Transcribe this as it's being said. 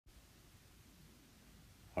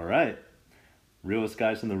All right. Realest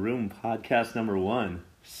Guys in the Room, podcast number 1.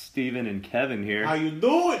 Steven and Kevin here. How you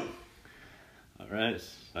doing? All right.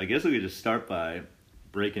 I guess we could just start by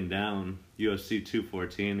breaking down UFC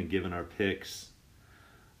 214 and giving our picks.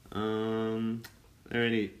 Are there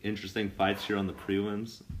any interesting fights here on the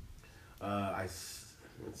prelims? Let's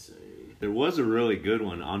see. There was a really good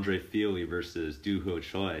one, Andre Fili versus Du Ho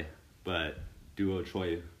Choi, but Du Ho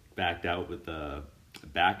Choi backed out with a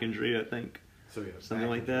back injury, I think. So yeah, Something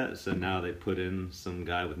like that. So now they put in some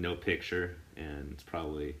guy with no picture, and it's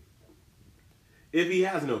probably... If he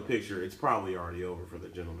has no picture, it's probably already over for the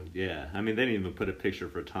gentleman. Yeah, I mean, they didn't even put a picture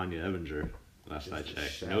for Tanya Evinger last I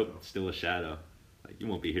checked. Nope, still a shadow. Like, you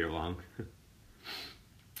won't be here long.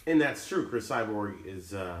 And that's true. Chris Cyborg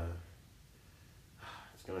is... it's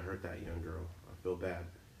going to hurt that young girl. I feel bad.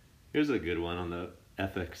 Here's a good one on the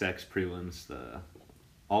FXX prelims. The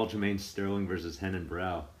Aljamain Sterling versus Henan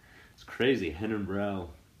Brow. It's crazy. Henan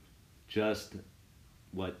Brow just,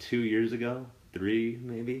 2 years ago? 3,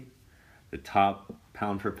 maybe? The top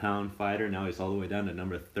pound-for-pound fighter. Now he's all the way down to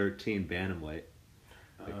number 13 bantamweight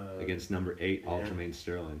against number 8 Aljamain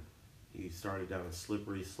Sterling. He started down a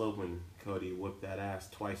slippery slope when Cody whipped that ass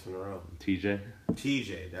twice in a row.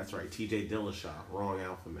 TJ, that's right. TJ Dillashaw. Wrong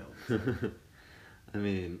alpha male. I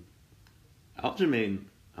mean, Aljamain,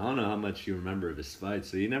 I don't know how much you remember of his fights,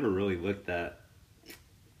 so he never really looked that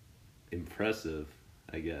impressive,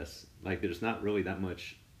 I guess. Like, there's not really that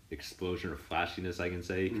much explosion or flashiness, I can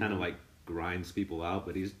say. He kind of like grinds people out,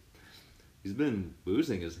 but he's been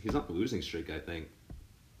losing. He's on the losing streak, I think.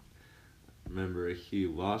 Remember, he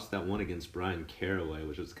lost that one against Brian Caraway,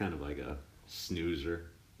 which was kind of like a snoozer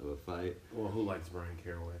of a fight. Well, who likes Brian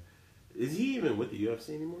Caraway? Is he even with the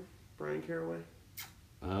UFC anymore, Brian Caraway?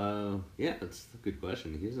 Yeah, that's a good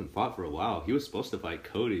question. He hasn't fought for a while. He was supposed to fight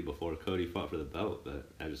Cody before Cody fought for the belt,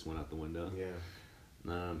 but that just went out the window.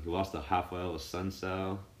 Yeah. He lost a half well of Sun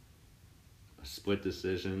Sao, a split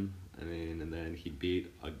decision. I mean, and then he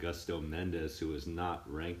beat Augusto Mendes, who was not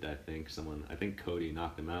ranked, I think. I think Cody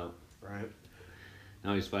knocked him out. Right.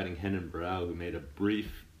 Now he's fighting Henan Brow, who made a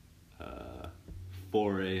brief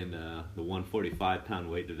foray in the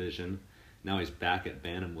 145-pound weight division. Now he's back at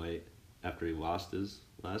bantamweight after he lost his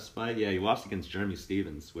last fight. Yeah, he lost against Jeremy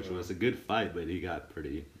Stevens, which was a good fight, but he got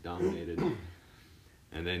pretty dominated.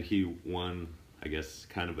 And then he won, I guess,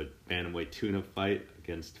 kind of a bantamweight tune-up fight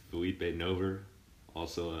against Felipe Nover,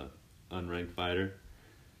 also a unranked fighter.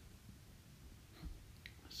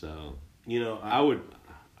 So,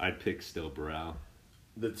 I'd pick still Brow.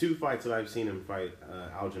 The 2 fights that I've seen him fight,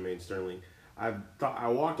 Aljamain Sterling, I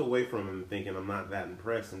walked away from him thinking I'm not that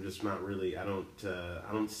impressed. I'm just not really. I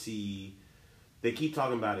don't see. They keep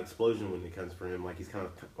talking about explosion when it comes for him, like he's kind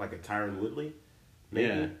of like a Tyron Woodley.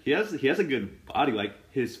 Maybe. Yeah, he has a good body, like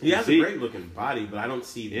his physique. He has a great looking body, but I don't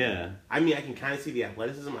see. I mean, I can kind of see the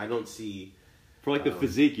athleticism. I don't see. For the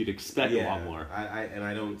physique, you'd expect a lot more.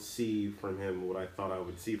 I don't see from him what I thought I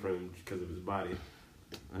would see from him because of his body.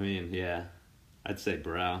 I mean, yeah, I'd say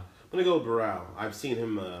Brow. I'm gonna go with Brow. I've seen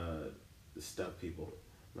him stuff people,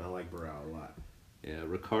 and I like Brow a lot. Yeah,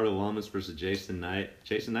 Ricardo Lamas versus Jason Knight.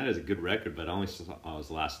 Jason Knight has a good record, but I only saw his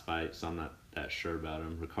last fight, so I'm not that sure about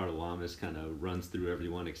him. Ricardo Lamas kind of runs through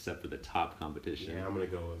everyone except for the top competition. Yeah, I'm gonna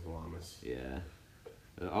go with Lamas. Yeah.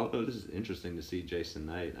 Although this is interesting to see Jason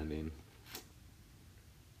Knight. I mean,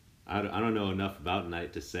 I don't know enough about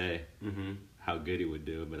Knight to say how good he would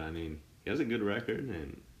do, but I mean, he has a good record,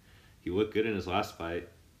 and he looked good in his last fight.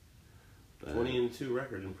 20-2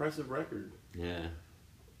 record. Impressive record. Yeah.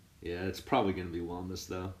 Yeah, it's probably going to be Lamas,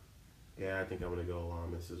 though. Yeah, I think I'm going to go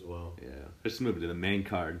Lamas as well. Yeah. Let's move to the main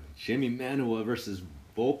card. Jimmy Manuwa versus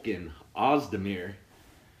Volkan Ozdemir,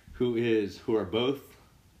 who are both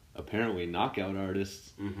apparently knockout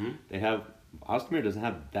artists. Ozdemir doesn't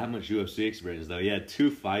have that much UFC experience, though. He had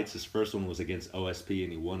 2 fights. His first one was against OSP,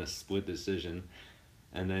 and he won a split decision.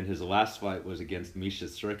 And then his last fight was against Misha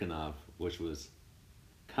Cirkunov, which was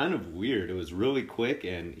kind of weird. It was really quick,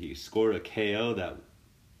 and he scored a KO that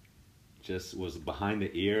just was behind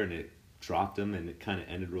the ear, and it dropped him, and it kind of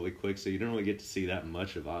ended really quick. So you don't really get to see that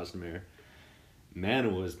much of Ozdemir.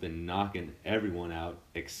 Manuwa's been knocking everyone out,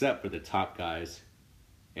 except for the top guys,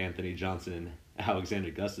 Anthony Johnson and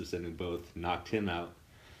Alexander Gustafsson, who both knocked him out.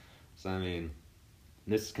 So, I mean,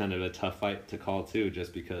 this is kind of a tough fight to call, too,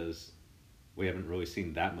 just because we haven't really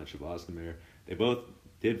seen that much of Ozdemir. They both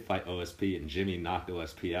did fight OSP, and Jimmy knocked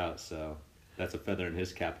OSP out, so that's a feather in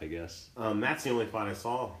his cap, I guess. That's the only fight I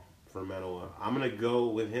saw for Manuwa. I'm going to go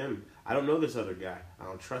with him. I don't know this other guy. I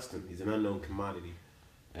don't trust him. He's an unknown commodity.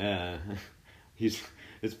 He's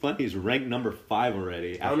It's funny, he's ranked number 5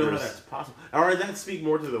 already. I don't know how that's possible. Or does that speak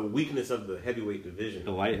more to the weakness of the heavyweight division?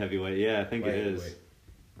 The light heavyweight, yeah, I think Light it is. heavyweight.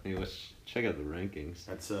 I mean, let's check out the rankings.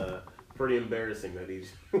 That's pretty embarrassing that he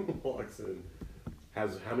walks in.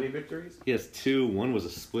 Has how many victories? He has 2. One was a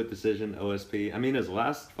split decision, OSP. I mean, his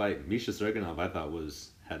last fight, Misha Serkinov, I thought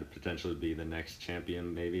had the potential to be the next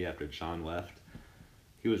champion, maybe, after John left.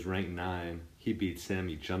 He was ranked 9. He beats him.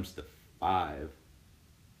 He jumps to 5.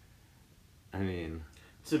 I mean...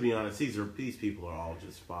 To be honest, these people are all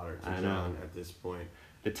just fodder to John at this point.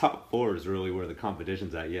 The top 4 is really where the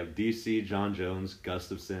competition's at. You have DC, John Jones,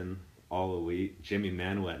 Gustafson, all elite. Jimmy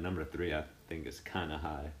Manuwa at number 3, I think, is kind of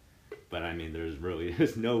high. But, I mean,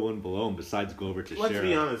 there's no one below him besides Glover Teixeira. Let's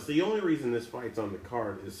be honest. The only reason this fight's on the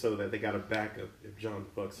card is so that they got a backup if John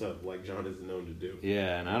fucks up, like John is known to do.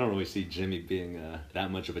 Yeah, and I don't really see Jimmy being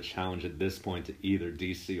that much of a challenge at this point to either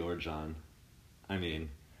DC or John. I mean,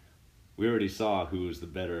 we already saw who was the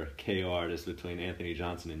better KO artist between Anthony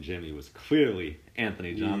Johnson and Jimmy. It was clearly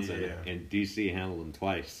Anthony Johnson, and DC handled him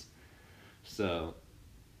twice. So,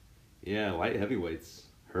 yeah, light heavyweight's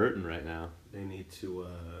hurting right now. They need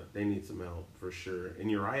some help for sure.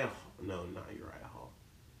 And Uriah, no, not Uriah Hall.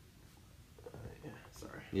 Yeah,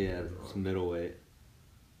 sorry. Yeah, it's middleweight.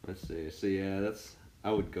 Let's see. So yeah,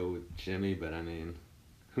 I would go with Jimmy, but I mean,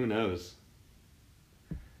 who knows?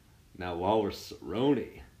 Now Lawler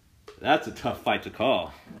Cerrone, that's a tough fight to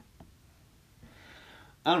call.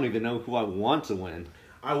 I don't even know who I want to win.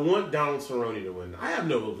 I want Donald Cerrone to win. I have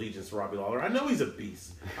no allegiance to Robbie Lawler. I know he's a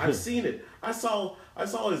beast. I've seen it. I saw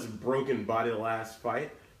his broken body last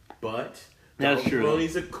fight, but that's true.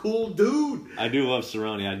 Cerrone's a cool dude. I do love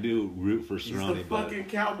Cerrone. I do root for Cerrone. He's the fucking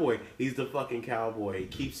cowboy. He's the fucking cowboy. He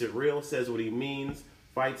keeps it real, says what he means,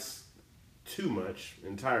 fights too much,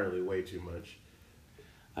 entirely way too much.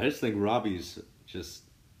 I just think Robbie's just...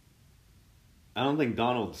 I don't think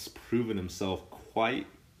Donald's proven himself quite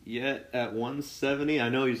yet at 170. I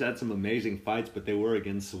know he's had some amazing fights, but they were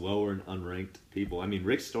against lower and unranked people. I mean,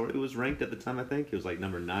 Rick Story was ranked at the time, I think. He was like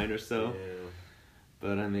number 9 or so. Yeah.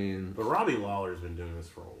 But, I mean... But Robbie Lawler's been doing this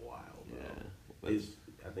for a while, though. Yeah.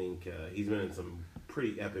 I think he's been in some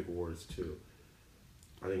pretty epic wars, too.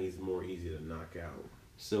 I think he's more easy to knock out.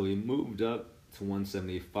 So he moved up to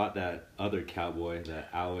 170, fought that other cowboy, that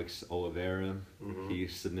Alex Oliveira. Mm-hmm. He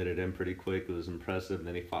submitted him pretty quick. It was impressive. And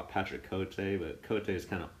then he fought Patrick Cote, but Cote is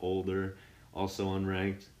kind of older, also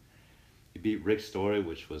unranked. He beat Rick Story,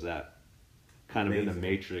 which was that kind of in the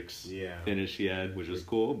Matrix finish he had, which was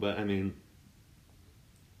cool. But, I mean,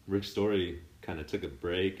 Rick Story kind of took a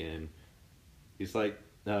break, and he's like,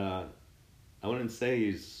 I wouldn't say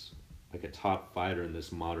he's like a top fighter in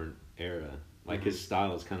this modern era. Like, his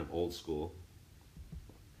style is kind of old school.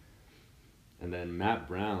 And then Matt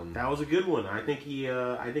Brown. That was a good one. I think he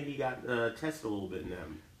got tested a little bit in that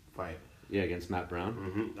fight. Yeah, against Matt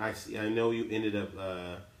Brown. Mm-hmm. I know you ended up.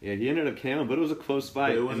 Yeah, he ended up KOing, but it was a close fight.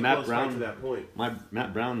 But it was and a close fight to that point.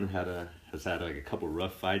 Matt Brown has had like a couple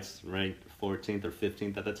rough fights, ranked 14th or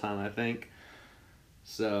 15th at the time, I think.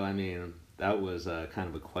 So I mean, that was kind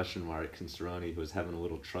of a question mark. Cerrone, who was having a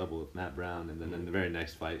little trouble with Matt Brown, and then in the very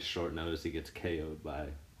next fight, short notice, he gets KO'd by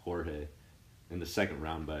Jorge in the second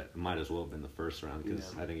round, but it might as well have been the first round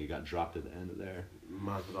because I think he got dropped at the end of there.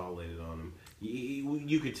 Masvidal laid it on him.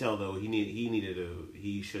 You could tell though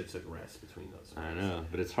he should have took rest between those fights. I know,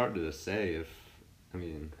 but it's hard to say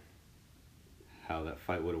how that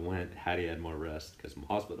fight would have went had he had more rest because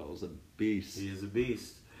Masvidal was a beast. He is a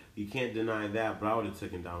beast. You can't deny that, but I would have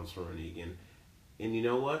taken down Cerrone again. And you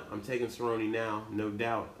know what? I'm taking Cerrone now, no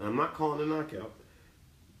doubt. I'm not calling a knockout.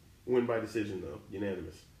 Win by decision though,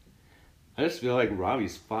 unanimous. I just feel like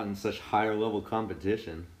Robbie's fought in such higher level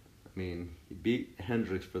competition. I mean, he beat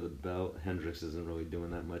Hendricks for the belt. Hendricks isn't really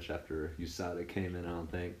doing that much after USADA came in, I don't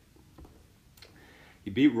think.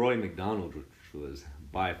 He beat Roy McDonald, which was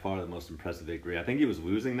by far the most impressive victory. I think he was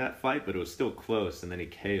losing that fight, but it was still close, and then he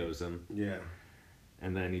KOs him. Yeah.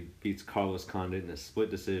 And then he beats Carlos Condit in a split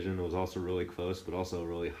decision. It was also really close, but also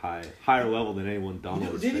really higher level than anyone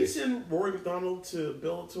Donald has Didn't he faced. send Rory McDonald to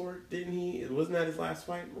Bellator? Didn't he? Wasn't that his last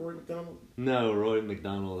fight, Rory McDonald? No, Roy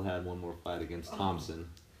McDonald had one more fight against Thompson.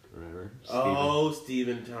 Remember?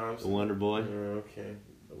 Stephen Thompson. The Wonder Boy. Okay,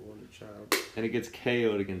 the Wonder Child. And he gets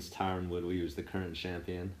KO'd against Tyron Woodley, who's the current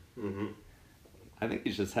champion. Mm-hmm. I think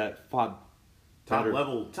he's just fought top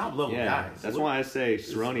level guys. That's why I say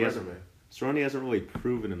Cerrone hasn't really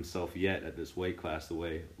proven himself yet at this weight class the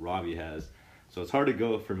way Robbie has. So it's hard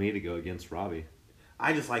to me to go against Robbie.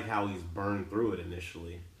 I just like how he's burned through it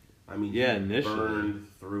initially. I mean, initially burned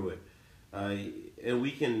through it. And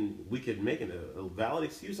we could make a valid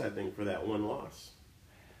excuse, I think, for that one loss.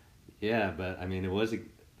 Yeah, but I mean, it was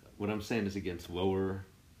what I'm saying is against lower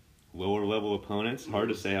level opponents. Hard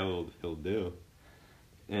to say how he'll do.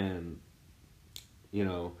 And, you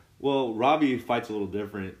know, well, Robbie fights a little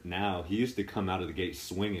different now. He used to come out of the gate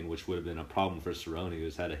swinging, which would have been a problem for Cerrone,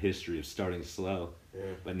 who's had a history of starting slow.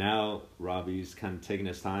 Yeah. But now Robbie's kind of taking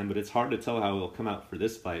his time. But it's hard to tell how he'll come out for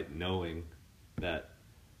this fight, knowing that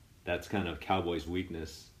that's kind of Cowboy's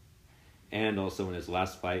weakness. And also in his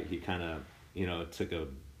last fight, he kind of, you know, took a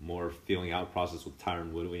more feeling out process with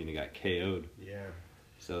Tyron Woodley, and he got KO'd. Yeah.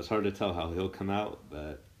 So it's hard to tell how he'll come out,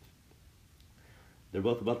 but they're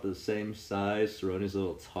both about the same size. Cerrone's a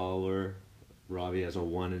little taller. Robbie has a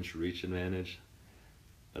 1-inch reach advantage.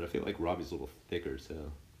 But I feel like Robbie's a little thicker,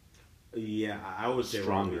 so. Yeah, I would say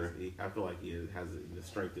stronger. I feel like he has the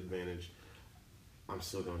strength advantage. I'm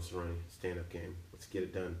still going Cerrone. Stand-up game. Let's get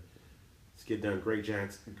it done. Let's get it done. Greg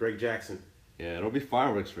Jackson. Yeah, it'll be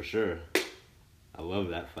fireworks for sure. I love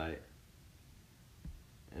that fight.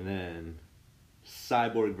 And then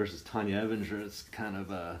Cyborg versus Tanya Evinger is kind of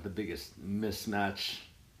the biggest mismatch.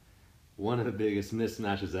 One of the biggest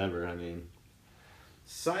mismatches ever. I mean,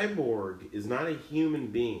 Cyborg is not a human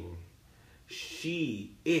being.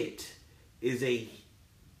 It is a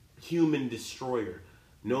human destroyer.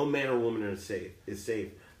 No man or woman is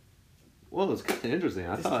safe. well, it's kind of interesting.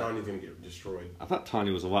 I thought Tanya's gonna get destroyed. I thought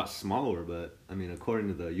Tanya was a lot smaller, but I mean, according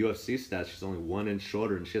to the UFC stats, she's only 1 inch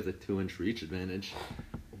shorter, and she has a 2-inch reach advantage.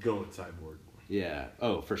 Go with Cyborg. Yeah.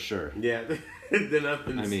 Oh, for sure. Yeah. Then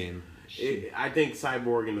I mean, I think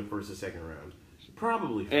Cyborg in the first or second round.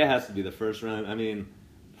 Probably. It has to be the first round. I mean,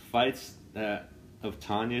 fights of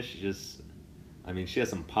Tanya, she has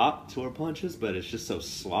some pop to her punches, but it's just so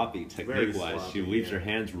sloppy technique-wise. She leaves her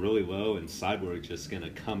hands really low, and Cyborg's just going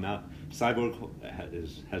to come out. Cyborg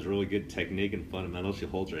has really good technique and fundamentals. She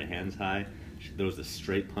holds her hands high. She throws the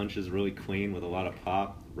straight punches really clean with a lot of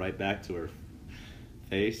pop right back to her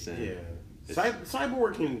face. And yeah.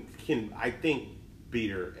 Cyborg can, I think,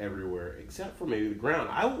 beat her everywhere except for maybe the ground.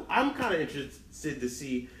 I'm kind of interested to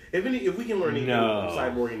see if we can learn anything from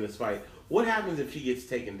Cyborg in this fight. What happens if she gets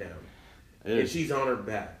taken down and she's on her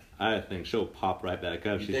back? I think she'll pop right back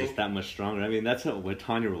up. She's just that much stronger. I mean, that's what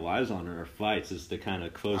Tanya relies on in her fights, is to kind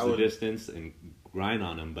of close the distance and grind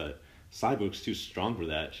on him. But Cyborg's too strong for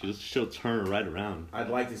that. She'll turn her right around. I'd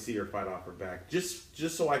like to see her fight off her back, just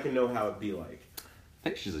so I can know how it'd be like. I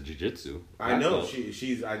think she's a jiu-jitsu. I know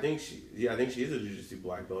she's. I think she is a jiu-jitsu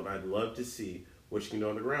black belt. I'd love to see what she can do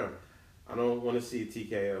on the ground. I don't want to see a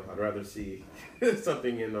TKO. I'd rather see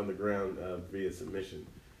something in on the ground via submission.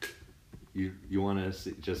 You want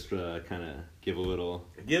to just kind of give a little...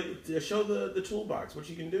 Show the toolbox, what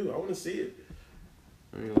you can do. I want to see it.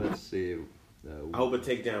 I mean, let's see. I hope a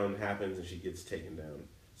takedown happens and she gets taken down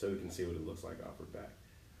so we can see what it looks like off her back.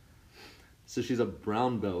 So she's a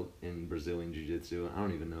brown belt in Brazilian Jiu-Jitsu. I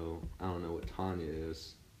don't know what Tanya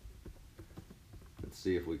is. Let's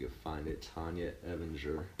see if we can find it. Tanya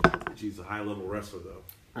Evinger. She's a high-level wrestler, though.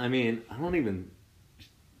 I mean,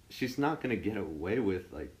 she's not going to get away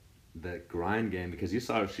with, like, that grind game, because you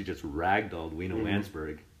saw she just ragdolled Weena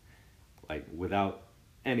Landsberg, like, without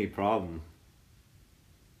any problem.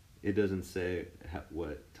 It doesn't say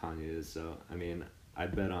what Tanya is, so, I mean,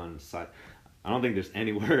 I'd bet on... I don't think there's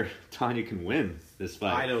anywhere Tanya can win this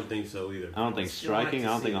fight. I don't think so either. I don't think striking. I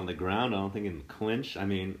don't think on the ground. I don't think in the clinch. I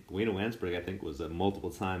mean, Weena Landsberg, I think, was a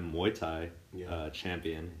multiple-time Muay Thai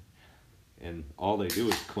champion, and all they do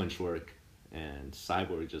is clinch work. And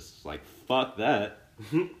Cyborg just like, fuck that.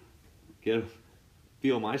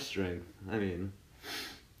 Feel my strength. I mean,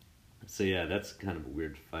 so yeah, that's kind of a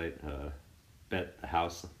weird fight. Bet the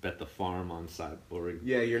house, bet the farm on Cyborg.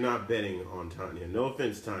 Yeah, you're not betting on Tanya. No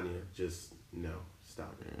offense, Tanya. Just no,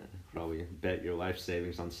 stop it. Yeah, probably bet your life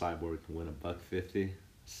savings on Cyborg to win $150.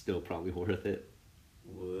 Still probably worth it.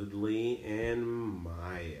 Woodley and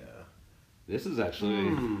Maya. This is actually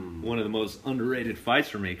one of the most underrated fights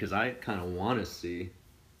for me, because I kind of want to see.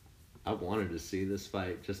 I wanted to see this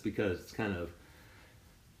fight just because it's kind of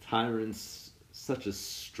Tyron's such a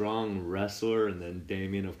strong wrestler, and then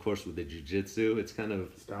Damien, of course, with the jiu-jitsu. It's kind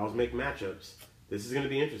of... Styles make matchups. This is going to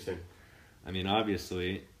be interesting. I mean,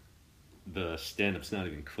 obviously, the stand-up's not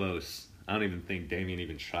even close. I don't even think Damien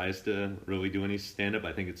even tries to really do any stand-up.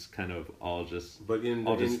 I think it's kind of all just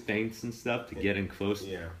feints and stuff to get in close.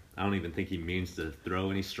 Yeah. I don't even think he means to throw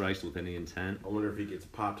any strikes with any intent. I wonder if he gets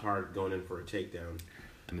popped hard going in for a takedown.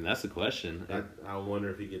 I mean, that's the question. I wonder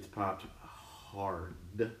if he gets popped hard.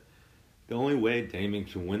 The only way Damien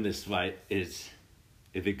can win this fight is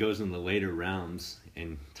if it goes in the later rounds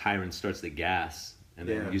and Tyron starts to gas. And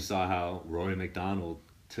then you saw how Rory McDonald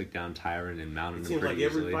took down Tyron and mounted him pretty easily.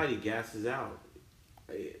 It seems like every fight he gasses out.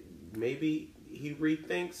 Maybe he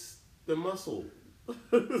rethinks the muscle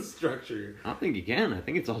structure. I don't think he can. I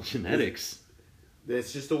think it's all genetics.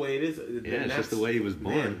 That's just the way it is. Yeah, it's just the way he was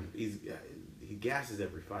born. Man, he gasses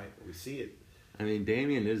every fight. We see it. I mean,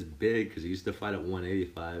 Damian is big because he used to fight at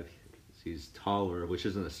 185. He's taller, which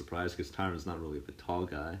isn't a surprise because Tyron's not really a tall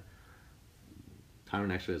guy.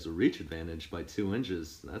 Tyron actually has a reach advantage by 2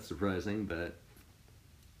 inches. That's surprising, but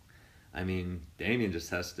I mean, Damian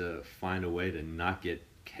just has to find a way to not get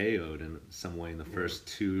KO'd in some way in the first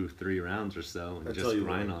 2-3 rounds or so and just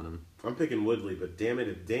grind on him. I'm picking Woodley, but damn it,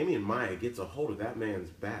 if Damian Maia gets a hold of that man's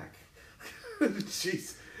back,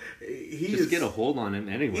 jeez, get a hold on him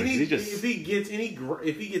anyway. If he gets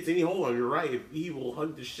any hold on, you're right. He will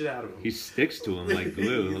hug the shit out of him. He sticks to him like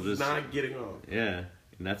glue. He's not getting off. Yeah,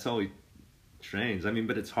 and that's how he trains. I mean,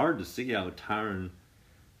 but it's hard to see how Tyron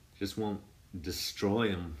just won't destroy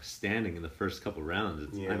him standing in the first couple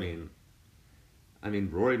rounds. I mean,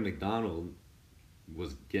 Rory McDonald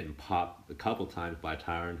was getting popped a couple times by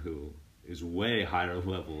Tyron, who is way higher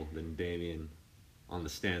level than Damian on the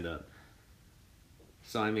stand-up.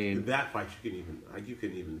 So I mean, that fight you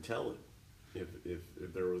couldn't even tell it if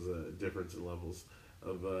there was a difference in levels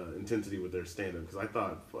of intensity with their stand-up, because I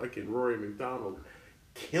thought fucking Rory McDonald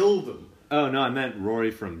killed him. Oh no, I meant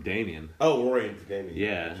Rory from Damian. Oh, Rory from Damian.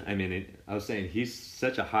 Yeah, I mean, I was saying he's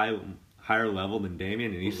such a higher level than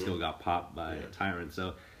Damian, and he still got popped by Tyron.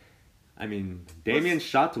 So, I mean, Damian's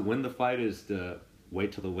shot to win the fight is to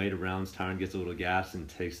wait till the later rounds. Tyron gets a little gas and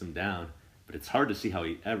takes him down, but it's hard to see how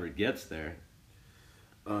he ever gets there.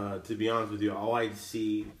 To be honest with you, all I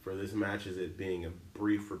see for this match is it being a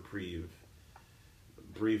brief reprieve,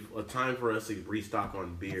 a time for us to restock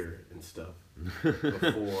on beer and stuff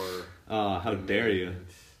before. Oh, how dare you!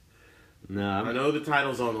 No, I know the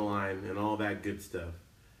title's on the line and all that good stuff,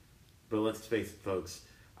 but let's face it, folks.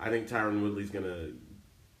 I think Tyron Woodley's gonna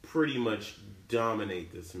pretty much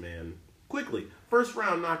dominate this man quickly. First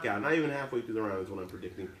round knockout, not even halfway through the round is what I'm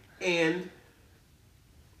predicting, and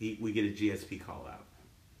we get a GSP call out.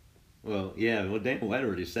 Well, yeah. Well, Dana White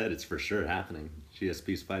already said it's for sure happening.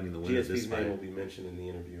 GSP's fighting the winner of this fight. GSP's name will be mentioned in the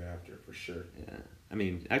interview after, for sure. Yeah. I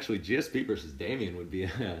mean, actually, GSP versus Damian would be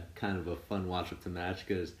kind of a fun watch-up to match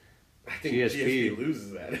because I think GSP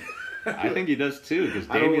loses that. I think he does too because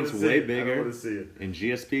Damian's way bigger. I don't want to see it. And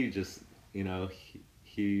GSP just,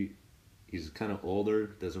 he's kind of older.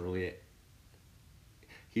 Doesn't really.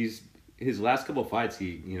 His last couple of fights,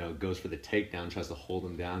 he goes for the takedown, tries to hold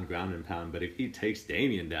him down, ground and pound. But if he takes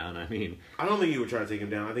Damian down, I mean, I don't think he would try to take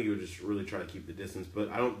him down. I think he would just really try to keep the distance.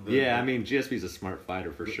 But I don't. I mean, GSP's a smart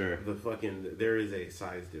fighter for sure. There is a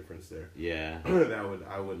size difference there. Yeah,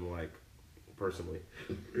 I wouldn't like personally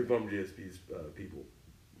if I'm GSP's people.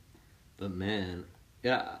 But man,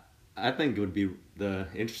 yeah, I think it would be the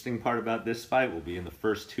interesting part about this fight will be in the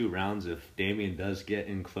first 2 rounds if Damian does get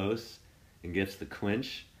in close and gets the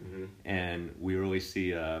clinch, and we really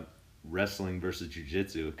see wrestling versus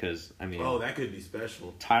jiu-jitsu, because I mean, that could be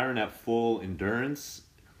special. Tyron at full endurance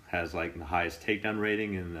has like the highest takedown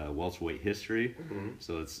rating in welterweight history,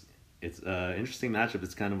 so it's an interesting matchup.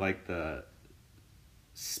 It's kind of like the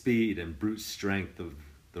speed and brute strength of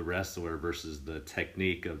the wrestler versus the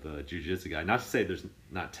technique of the jiu-jitsu guy. Not to say there's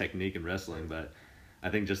not technique in wrestling, but I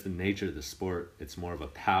think just the nature of the sport, it's more of a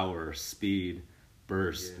power, speed,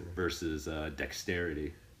 burst versus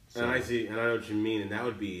dexterity. So. And I know what you mean, and that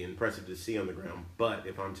would be impressive to see on the ground. But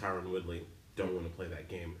if I'm Tyron Woodley, don't want to play that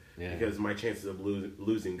game because my chances of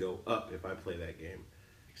losing go up if I play that game.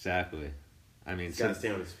 Exactly. I mean, he's got to stay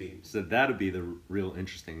on his feet. So that would be the real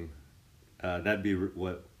interesting. That'd be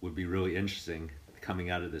what would be really interesting coming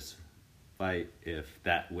out of this fight if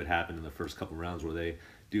that would happen in the first couple rounds where they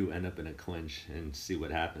do end up in a clinch and see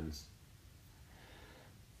what happens.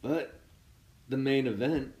 But the main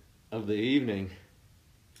event of the evening,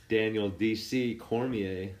 Daniel D.C.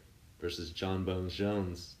 Cormier versus John Bones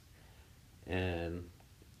Jones. And,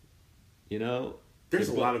 there's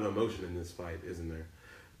a lot of emotion in this fight, isn't there?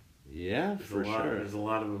 Yeah, for sure. There's a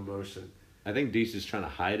lot of emotion. I think DC's trying to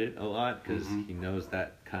hide it a lot because he knows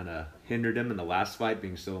that kind of hindered him in the last fight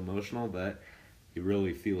being so emotional, but he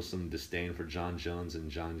really feels some disdain for John Jones, and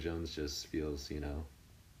John Jones just feels,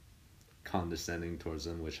 condescending towards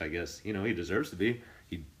him, which I guess, he deserves to be.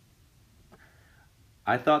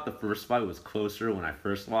 I thought the first fight was closer when I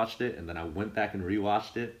first watched it, and then I went back and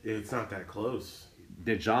rewatched it. It's not that close.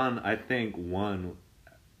 John, I think, won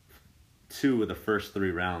 2 of the first 3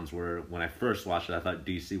 rounds, where when I first watched it, I thought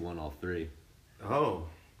DC won all 3. Oh.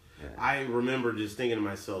 Yeah. I remember just thinking to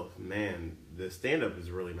myself, man, the stand-up is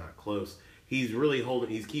really not close. He's really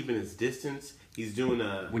he's keeping his distance. He's doing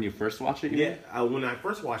a... When you first watch it, when I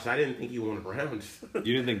first watched it, I didn't think he won a round. You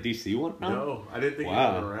didn't think DC won a round? No, I didn't think he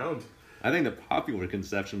won a round. I think the popular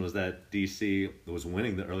conception was that DC was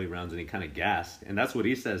winning the early rounds and he kind of gassed. And that's what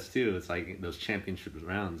he says, too. It's like those championship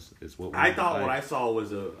rounds is what I thought what I saw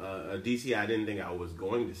was a DC I didn't think I was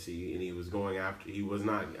going to see, and he was going after... He was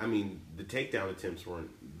not... I mean, the takedown attempts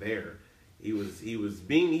weren't there. He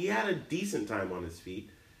had a decent time on his feet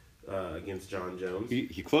against John Jones.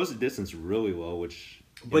 He closed the distance really well, which...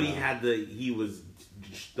 But he was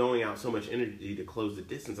throwing out so much energy to close the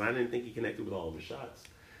distance. I didn't think he connected with all of his shots.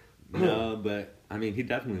 No, but, I mean, he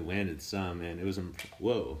definitely landed some, and it was...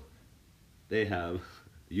 Whoa. They have...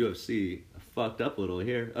 UFC fucked up a little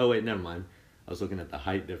here. Oh, wait, never mind. I was looking at the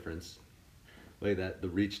height difference. Look at that, the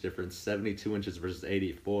reach difference, 72 inches versus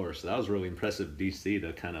 84. So that was really impressive, DC,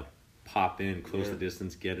 to kind of pop in, close the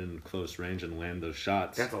distance, get in close range, and land those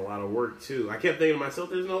shots. That's a lot of work, too. I kept thinking to myself,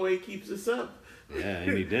 there's no way he keeps this up. Yeah,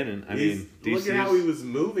 and he didn't. I mean, look at how he was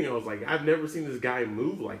moving. I was like, I've never seen this guy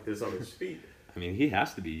move like this on his feet. I mean, he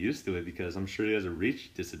has to be used to it because I'm sure he has a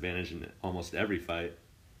reach disadvantage in almost every fight.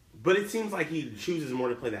 But it seems like he chooses more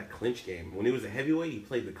to play that clinch game. When he was a heavyweight, he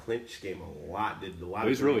played the clinch game a lot. Did a lot.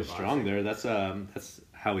 He's really strong there. That's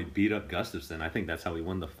how he beat up Gustafsson. I think that's how he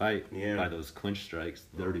won the fight. By those clinch strikes,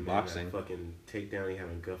 dirty boxing. That fucking takedown he had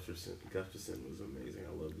on Gustafsson was amazing.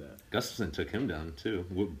 I love that. Gustafsson took him down too,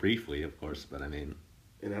 briefly, of course, but I mean.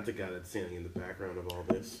 And that's a guy that's standing in the background of all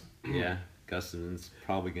this. Yeah. Gustafsson's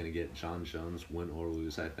probably going to get John Jones, win or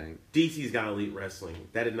lose, I think. DC's got elite wrestling.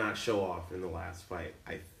 That did not show off in the last fight.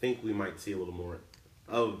 I think we might see a little more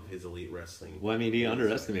of his elite wrestling. Well, I mean, he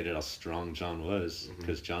underestimated how strong John was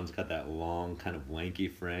because John's got that long, kind of lanky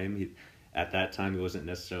frame. At that time, he wasn't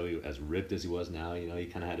necessarily as ripped as he was now. You know, he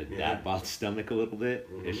kind of had a dad bod stomach a little bit.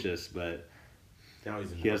 It's just, but now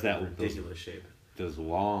he has that ridiculous shape. Those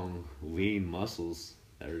long, lean muscles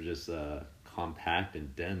that are just compact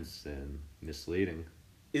and dense and misleading.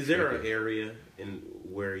 Is there an area in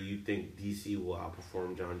where you think DC will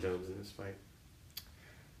outperform John Jones in this fight?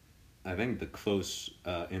 I think the close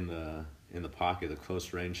in the pocket, the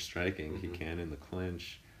close range striking, he can in the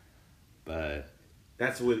clinch, but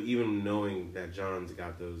that's with even knowing that John's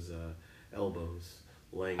got those elbows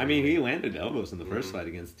laying. I mean, he landed elbows in the first fight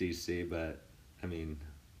against DC, but I mean,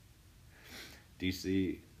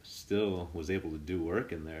 DC still was able to do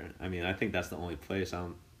work in there. I mean, I think that's the only place.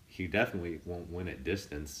 He definitely won't win at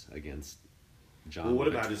distance against John. Well, what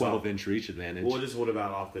about a 12-inch reach advantage? Well, what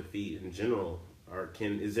about off the feet in general?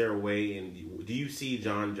 Is there a way? Do you see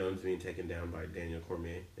John Jones being taken down by Daniel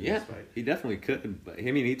Cormier in this fight? He definitely could. But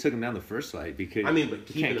I mean, he took him down the first fight because but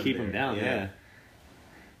he can't keep him down. Yeah.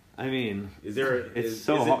 I mean, it's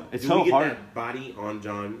so hard. That body on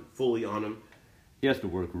John, fully on him? He has to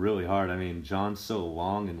work really hard. I mean, John's so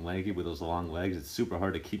long and lanky with those long legs. It's super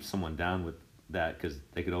hard to keep someone down with that because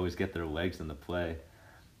they could always get their legs into play,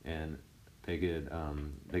 and they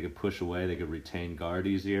could push away. They could retain guard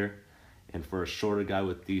easier. And for a shorter guy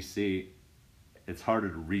with DC, it's harder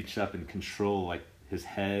to reach up and control like his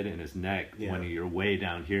head and his neck when you're way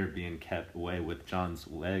down here being kept away with John's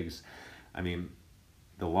legs. I mean,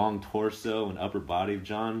 the long torso and upper body of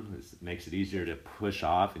John makes it easier to push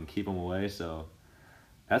off and keep him away. So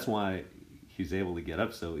that's why he's able to get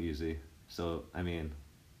up so easy. So, I mean...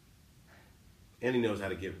 And he knows how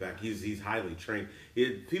to give back. He's highly trained.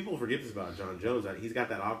 People forget this about John Jones. He's got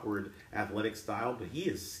that awkward athletic style, but he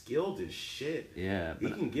is skilled as shit. Yeah. He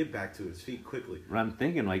can get back to his feet quickly. But I'm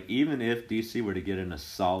thinking, like, even if DC were to get in a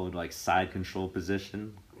solid, like, side control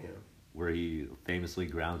position, where he famously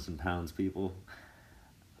grounds and pounds people,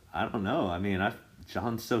 I don't know. I mean,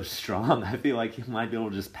 John's so strong. I feel like he might be able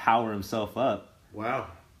to just power himself up. Wow.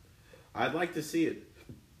 I'd like to see it.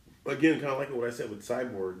 Again, kind of like what I said with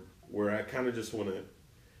Cyborg, where I kind of just want to...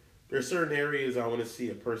 There's certain areas I want to see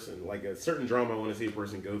a person, like a certain drama I want to see a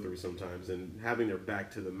person go through sometimes, and having their back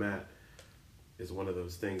to the mat is one of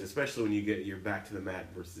those things, especially when you get your back to the mat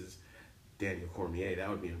versus Daniel Cormier. That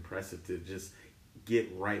would be impressive to just get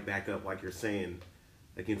right back up, like you're saying,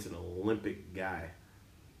 against an Olympic guy.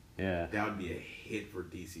 Yeah. That would be a hit for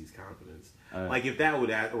DC's confidence. Like, if that were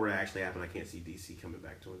to actually happen, I can't see DC coming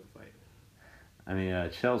back to win the fight. I mean,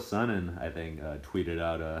 Chael Sonnen, I think, tweeted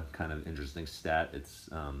out a kind of interesting stat. It's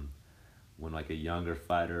when, like, a younger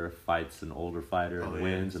fighter fights an older fighter and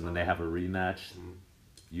wins, and then they have a rematch.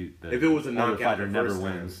 If it was a knockout, fighter never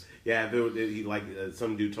wins. Yeah,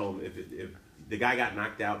 some dude told him if the guy got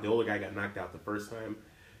knocked out, the older guy got knocked out the first time,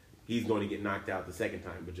 he's going to get knocked out the second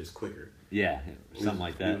time, but just quicker. Yeah, something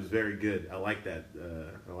like that. It was very good. I like that.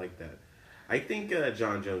 I think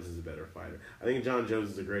John Jones is a better fighter. I think John Jones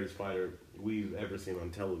is the greatest fighter we've ever seen on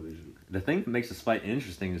television. The thing that makes this fight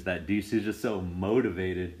interesting is that DC is just so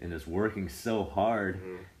motivated and is working so hard,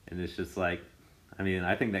 and it's just like, I mean,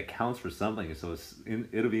 I think that counts for something. So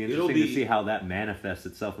it'll be interesting to see how that manifests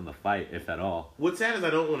itself in the fight, if at all. What's sad is I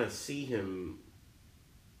don't want to see him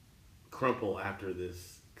crumple after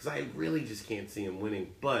this, because I really just can't see him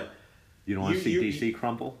winning. But you don't want to see DC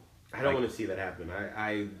crumple? I don't want to see that happen.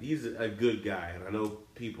 He's a good guy, and I know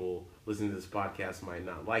people listening to this podcast might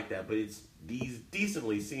not like that, but he seems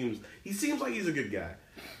like he's a good guy.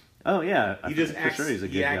 Oh yeah, he just acts. For sure he's a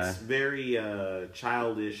good guy. He acts very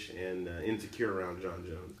childish and insecure around John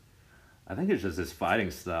Jones. I think it's just his fighting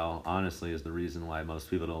style. Honestly, is the reason why most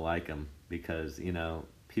people don't like him, because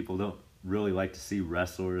people don't really like to see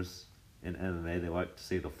wrestlers in MMA. They like to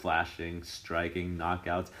see the flashing, striking,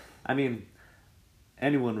 knockouts. I mean,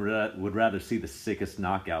 anyone would rather see the sickest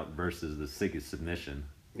knockout versus the sickest submission.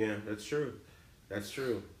 Yeah, that's true. That's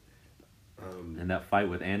true. And that fight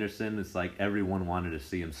with Anderson, it's like everyone wanted to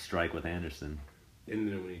see him strike with Anderson. And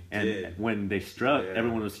then when they struck,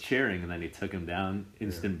 everyone was cheering, and then he took him down,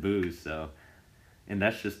 instant boos. So, and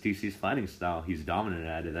that's just DC's fighting style. He's dominant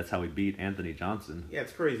at it. That's how he beat Anthony Johnson. Yeah,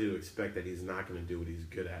 it's crazy to expect that he's not going to do what he's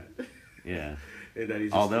good at. Yeah. And that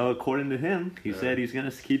he's although, according to him, he said he's going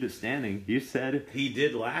to keep it standing. He said he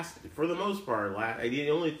did for the most part. He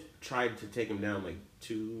only tried to take him down like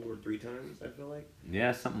 2 or 3 times, I feel like.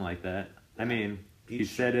 Yeah, something like that. I mean, he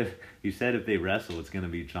said if they wrestle, it's going to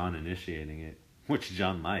be John initiating it, which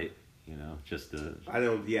John might, just to. I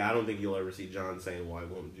don't think you'll ever see John saying, "Well, I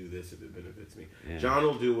won't do this if it benefits me." Yeah. John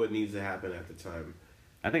will do what needs to happen at the time.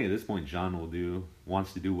 I think at this point, John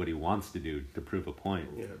wants to do what he wants to do to prove a point.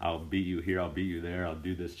 Yeah. I'll beat you here, I'll beat you there, I'll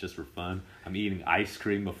do this just for fun. I'm eating ice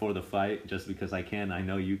cream before the fight just because I can. I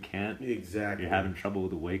know you can't. Exactly. You're having trouble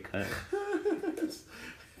with the weight cut.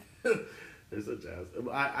 There's such ass.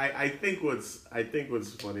 I think what's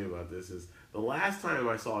funny about this is the last time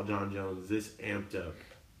I saw John Jones this amped up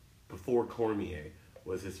before Cormier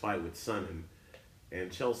was his fight with Sonnen,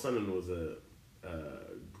 and Chael Sonnen was a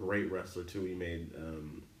great wrestler too. He made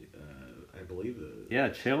I believe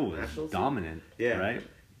Chael was dominant. Yeah, right.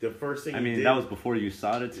 The first thing that was before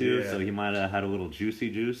USADA too, so he might have had a little juicy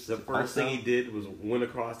juice. The first thing he did was went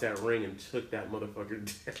across that ring and took that motherfucker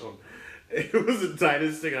down. It was the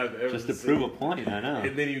tightest thing I've ever seen. Just to prove a point, I know.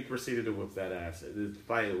 And then he proceeded to whoop that ass. The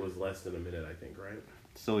fight was less than a minute, I think, right?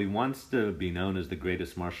 So he wants to be known as the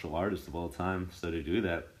greatest martial artist of all time. So to do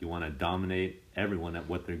that, you want to dominate everyone at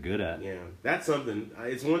what they're good at. Yeah, that's something.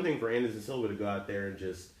 It's one thing for Anderson Silva to go out there and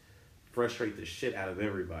just frustrate the shit out of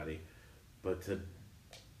everybody. But to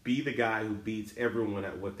be the guy who beats everyone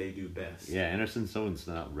at what they do best. Yeah, Anderson Silva's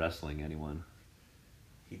not wrestling anyone.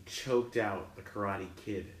 He choked out the Karate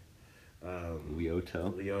Kid.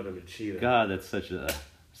 Lyoto Machida. God, that's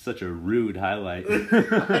such a rude highlight.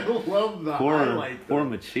 I love the highlight. Poor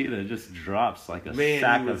Machida just drops like a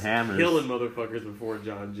sack of hammers. Killing motherfuckers before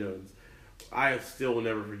John Jones. I still will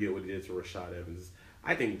never forget what he did to Rashad Evans.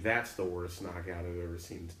 I think that's the worst knockout I've ever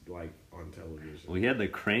seen on television. Well, he had the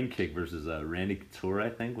crane kick versus Randy Couture,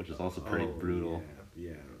 I think, which is also pretty brutal.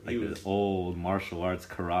 Yeah. Like this old martial arts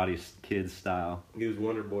karate kid style. He was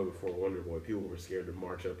Wonder Boy before Wonder Boy. People were scared to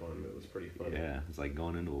march up on him. It was pretty funny. Yeah, it's like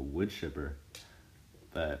going into a wood chipper.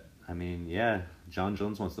 But, I mean, yeah, John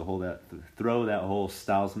Jones wants to throw that whole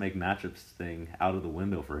styles make matchups thing out of the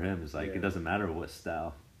window for him. It's like, it doesn't matter what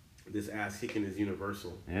style. This ass kicking is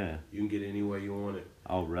universal. Yeah. You can get it any way you want it.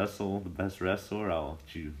 I'll wrestle the best wrestler.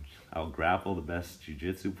 I'll grapple the best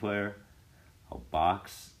jiu-jitsu player. I'll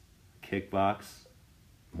box, kickbox.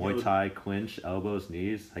 Muay Thai, clinch, elbows,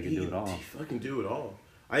 knees. I can do it all. He fucking do it all.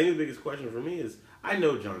 I think the biggest question for me is, I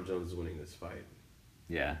know John Jones is winning this fight.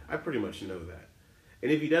 Yeah. I pretty much know that. And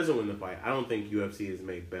if he doesn't win the fight, I don't think UFC is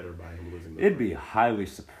made better by him losing the fight. It'd be highly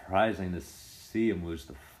surprising to see him lose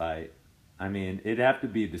the fight. I mean, it'd have to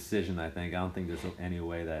be a decision, I think. I don't think there's any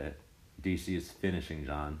way that DC is finishing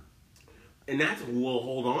John. And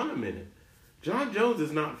hold on a minute. John Jones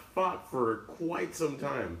has not fought for quite some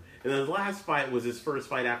time. And his last fight was his first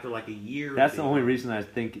fight after like a year. That's the only reason I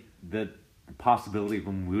think that the possibility of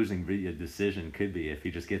him losing via decision could be if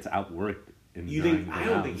he just gets outworked. I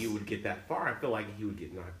don't think he would get that far. I feel like he would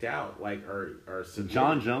get knocked out. Did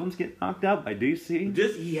John Jones get knocked out by DC?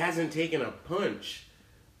 He hasn't taken a punch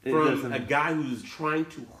from a guy who's trying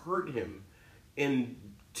to hurt him in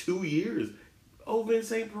 2 years.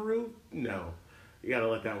 Vincent Peru? No. You gotta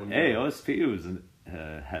let that one go. Hey, OSP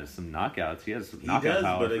has some knockouts. He has some knockout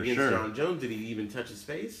power for sure. But against John Jones, did he even touch his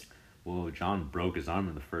face? Well, John broke his arm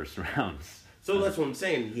in the first round. So that's what I'm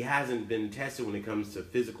saying. He hasn't been tested when it comes to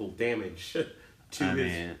physical damage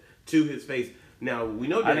to his face. Now we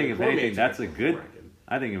know. I think if anything, that's a good.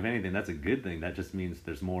 I think if anything, that's a good thing. That just means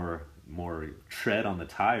there's more tread on the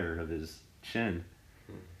tire of his chin,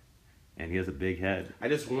 and he has a big head. I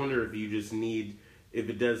just wonder if you just need, if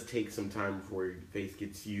it does take some time before your face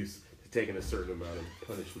gets used to taking a certain amount of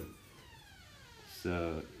punishment.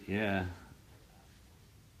 So yeah.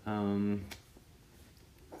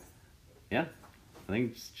 Yeah, I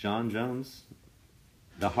think it's John Jones.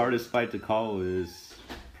 The hardest fight to call is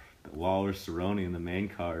Waller Cerrone in the main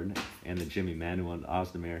card and the Jimmy Manuwa and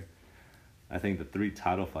Ozdemir. I think the 3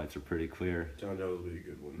 title fights are pretty clear. John Jones would be a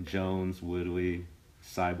good one. Jones, Woodley,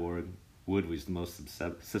 Cyborg. Woodley's the most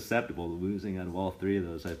susceptible to losing out of all 3 of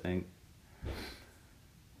those, I think.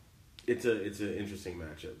 It's an interesting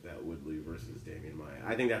matchup, that Woodley versus Damian Maia.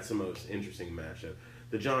 I think that's the most interesting matchup.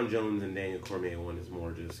 The John Jones and Daniel Cormier one is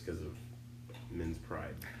more just because of men's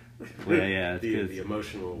pride. Well, yeah, the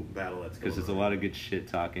emotional battle that's going on. Because it's a lot of good shit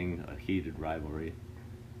talking, a heated rivalry.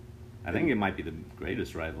 I think it might be the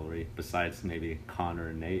greatest rivalry besides maybe Conor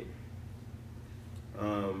and Nate.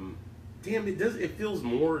 Damn, it feels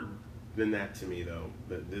more than that to me though.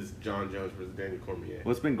 That this John Jones versus Daniel Cormier.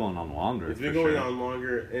 Well, it's been going on longer. It's been going on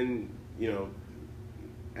longer, and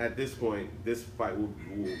at this point, this fight will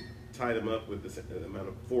tie them up with the amount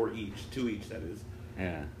of 4 each, 2 each. That is.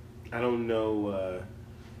 Yeah. I don't know.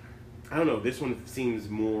 This one seems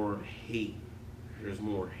more hate. There's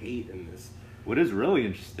more hate in this. What is really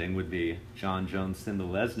interesting would be John Jones and the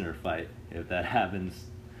Lesnar fight, if that happens.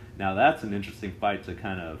 Now that's an interesting fight to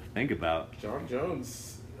kind of think about. John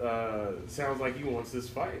Jones sounds like he wants this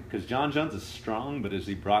fight. Because John Jones is strong, but is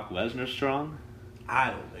he Brock Lesnar strong?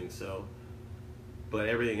 I don't think so. But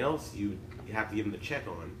everything else, you have to give him the check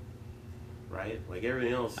on. Right? Like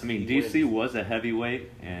everything else. I mean, DC was a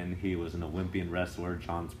heavyweight, and he was an Olympian wrestler.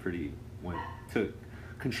 John's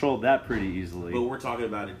controlled that pretty easily. But we're talking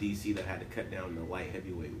about a DC that had to cut down the light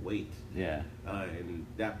heavyweight weight. Yeah. And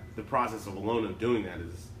the process alone of doing that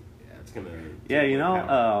it's gonna. Yeah,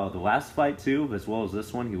 the last fight too, as well as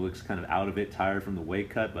this one, he looks kind of out of it, tired from the weight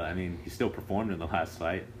cut. But I mean, he still performed in the last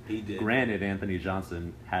fight. He did. Granted, Anthony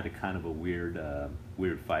Johnson had a kind of a weird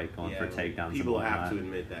fight going for takedowns. People have to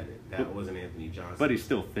admit that wasn't Anthony Johnson. But he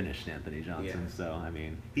still finished Anthony Johnson. Yeah. So I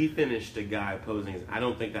mean, he finished a guy opposing. I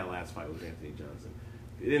don't think that last fight was Anthony Johnson.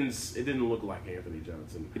 It didn't look like Anthony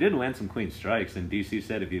Johnson. He did land some clean strikes, and DC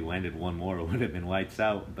said if he landed one more, it would have been lights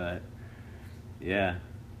out. But yeah,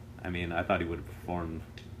 I mean, I thought he would have performed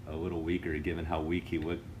a little weaker given how weak he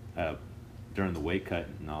looked during the weight cut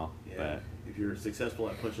and all. Yeah. But if you're successful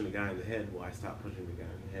at punching a guy in the head, why stop punching the guy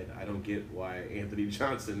in the head? I don't get why Anthony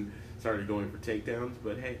Johnson started going for takedowns,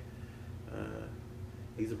 but hey,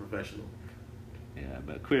 he's a professional. Yeah,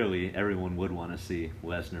 but clearly everyone would want to see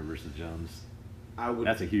Lesnar versus Jones.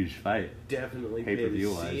 That's a huge fight. Definitely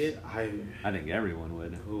pay-per-view see it. I think everyone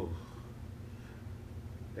would. Oh,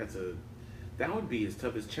 that would be his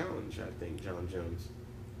toughest challenge. I think John Jones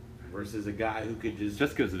versus a guy who could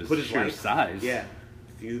just because of his sheer size. Yeah,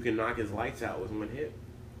 who can knock his lights out with one hit.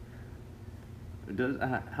 Does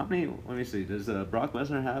how many? Let me see. Does Brock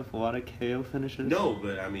Lesnar have a lot of KO finishes? No,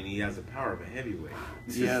 but I mean he has the power of a heavyweight.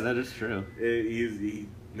 Yeah, that is true.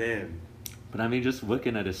 Man. But I mean, just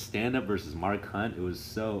looking at his stand-up versus Mark Hunt, it was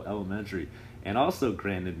so elementary. And also,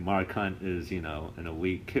 granted, Mark Hunt is, an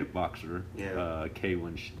elite kickboxer,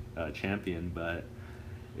 K1 champion, but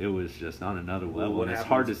it was just on another level. And it's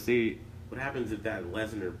hard to see. What happens if that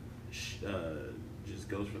Lesnar just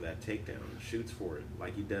goes for that takedown, shoots for it,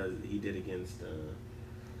 like he did against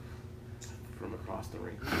from across the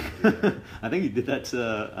ring? I think he did that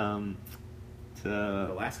to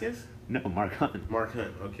Velasquez? No, Mark Hunt. Mark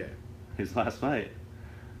Hunt, okay. His last fight,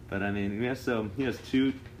 but I mean, he has 2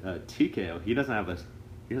 TKO. He doesn't have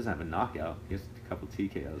a knockout. He has a couple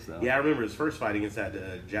TKOs though. Yeah, I remember his first fight against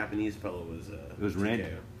that Japanese fellow was. It was Randy.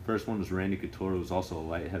 TKO. First one was Randy Couture, who was also a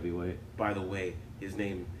light heavyweight. By the way, his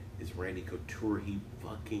name is Randy Couture. He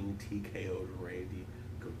fucking TKO'd Randy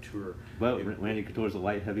Couture. But Randy Couture's a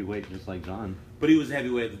light heavyweight, just like John. But he was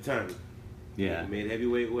heavyweight at the time. Yeah, he made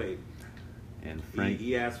heavyweight weight. And Frank,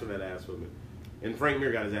 he asked for that ass whooping. And Frank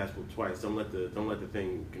Mir got his ass whooped twice. Don't let the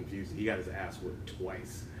thing confuse you. He got his ass whooped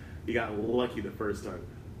twice. He got lucky the first time.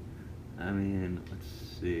 I mean, let's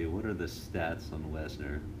see. What are the stats on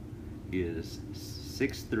Lesnar? He is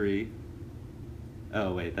 6'3".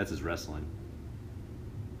 Oh wait, that's his wrestling.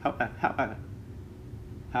 How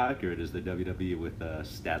accurate is the WWE with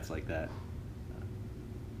stats like that?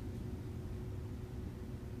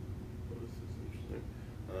 This is interesting.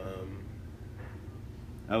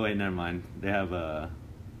 Oh wait, never mind. They have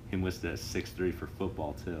him listed as 6'3" for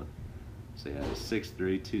football too. So yeah, 6'3",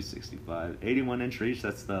 265, 81-inch reach.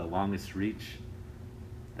 That's the longest reach.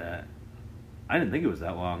 That I didn't think it was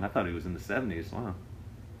that long. I thought he was in the 70s. Wow,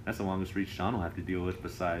 that's the longest reach Sean will have to deal with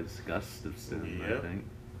besides Gustafson. Yep. I think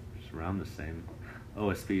just around the same.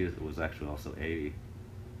 OSP was actually also 80.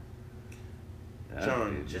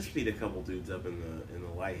 John, just beat a couple dudes up in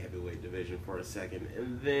the light heavyweight division for a second,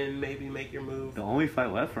 and then maybe make your move. The only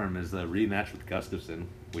fight left for him is the rematch with Gustafson,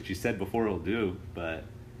 which he said before he'll do,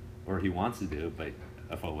 or he wants to do. But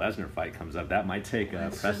if a Lesnar fight comes up, that might take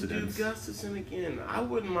precedence. Do Gustafson again. I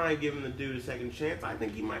wouldn't mind giving the dude a second chance. I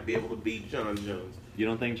think he might be able to beat John Jones. You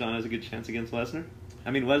don't think John has a good chance against Lesnar?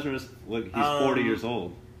 I mean, Lesnar is he's 40 years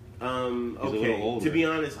old. He's a little older. To be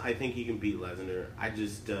honest, I think he can beat Lesnar. I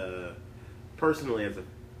just personally,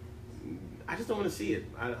 I just don't want to see it.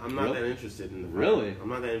 I'm not that interested in the fight. Really? I'm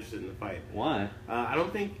not that interested in the fight. Why? I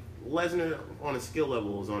don't think Lesnar on a skill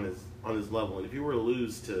level is on his level. And if you were to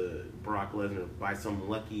lose to Brock Lesnar by some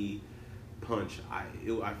lucky punch, I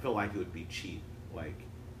feel like it would be cheap. Like,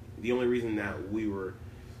 the only reason that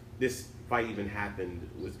this fight even happened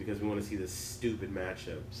was because we want to see this stupid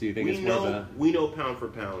matchup. So you think we know pound for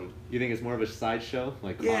pound. You think it's more of a sideshow,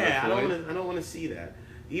 like I don't want to see that.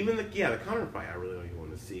 Even the Conor fight, I really don't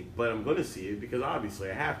want to see, but I'm going to see it because obviously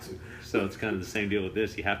I have to. So it's kind of the same deal with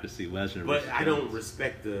this. You have to see Lesnar. But I don't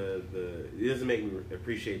respect the. It doesn't make me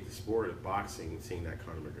appreciate the sport of boxing. Seeing that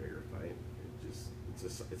Conor McGregor fight,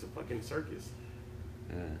 it's a fucking circus.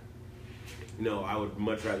 Yeah. No, I would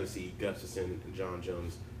much rather see Gustafson and John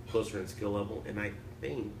Jones closer in skill level, and I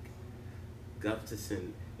think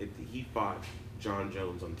Gustafson, if he fought John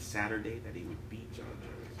Jones on Saturday, that he would beat John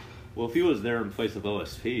Jones. Well, if he was there in place of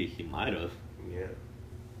OSP, he might have. Yeah.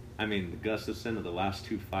 I mean, Gustafson of the last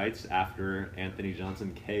two fights after Anthony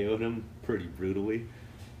Johnson KO'd him pretty brutally,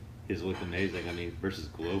 his looked amazing. I mean, versus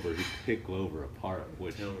Glover, he picked Glover apart.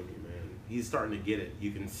 I'm telling you, man, he's starting to get it.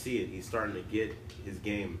 You can see it. He's starting to get his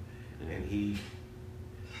game, and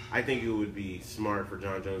I think it would be smart for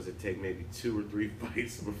John Jones to take maybe 2 or 3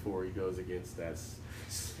 fights before he goes against that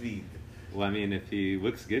speed. Well, I mean, if he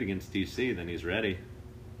looks good against DC, then he's ready.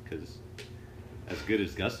 Because as good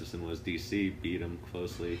as Gustafson was, DC beat him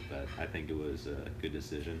closely, but I think it was a good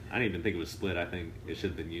decision. I didn't even think it was split. I think it should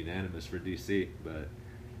have been unanimous for DC, but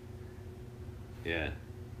yeah.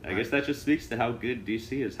 I guess that just speaks to how good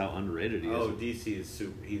DC is, how underrated he is. Oh, DC is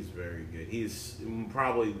super. He's very good. He's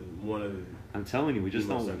probably one of the I'm telling you, we just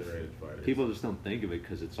most don't. underrated fighters. People just don't think of it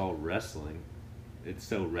because it's all wrestling. It's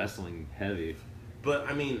so wrestling heavy. But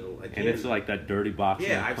I mean, again, and it's like that dirty boxing.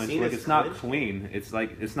 Yeah, I've seen it. it. It's not clean. It's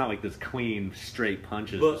not like this clean straight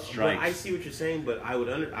punches, strikes. But I see what you're saying. But I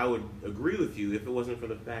would agree with you if it wasn't for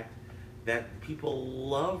the fact that people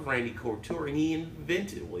love Randy Couture, and he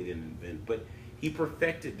invented. Well, he didn't invent, but he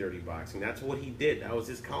perfected dirty boxing. That's what he did. That was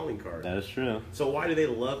his calling card. That is true. So why do they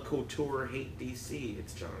love Couture, hate DC?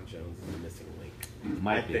 It's John Jones is the missing link.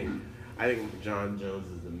 I think John Jones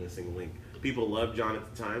is the missing link. People loved John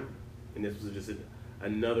at the time, and this was just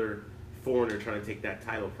another foreigner trying to take that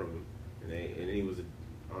title from him. And he was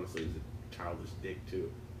honestly a childish dick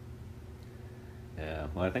too. Yeah.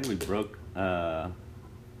 Well, I think we broke down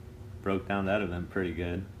that event pretty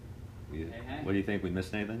good. What do you think? We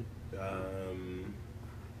missed anything?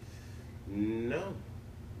 No,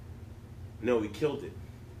 we killed it.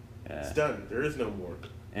 Yeah. It's done. There is no more.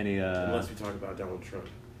 Unless we talk about Donald Trump.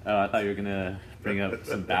 Oh, I thought you were gonna bring up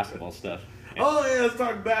some basketball stuff. Oh yeah, let's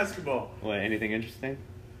talk basketball. What? Anything interesting?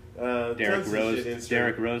 Derrick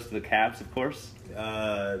Rose to the Cavs, of course.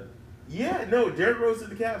 Derrick Rose to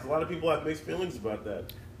the Cavs. A lot of people have mixed feelings about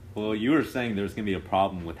that. Well, you were saying there's gonna be a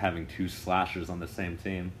problem with having 2 slashers on the same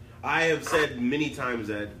team. I have said many times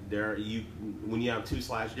that when you have 2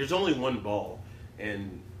 slashers, there's only one ball,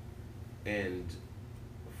 and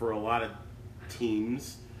for a lot of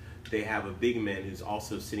teams, they have a big man who's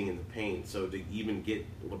also sitting in the paint. So to even get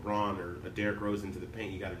LeBron or a Derrick Rose into the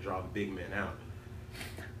paint, you got to draw the big man out.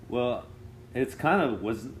 Well, it's kind of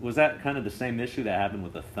was that kind of the same issue that happened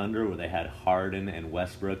with the Thunder, where they had Harden and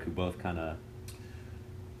Westbrook, who both kind of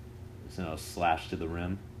slashed to the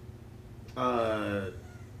rim.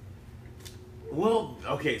 Well,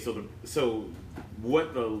 okay, so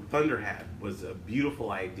what the Thunder had was a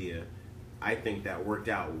beautiful idea. I think that worked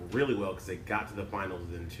out really well because they got to the finals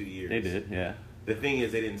within 2 years. They did, yeah. The thing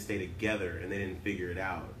is, they didn't stay together and they didn't figure it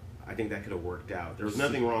out. I think that could have worked out. There was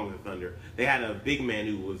nothing wrong with the Thunder. They had a big man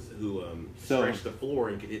who stretched the floor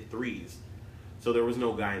and could hit threes. So there was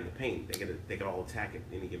no guy in the paint. They could all attack at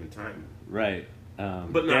any given time. Right.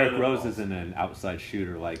 But Derrick Rose isn't an outside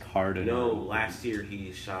shooter like Harden. No, last year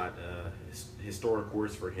he shot a historic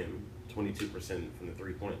worst for him, 22% from the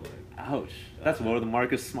 3-point line. Ouch. That's lower than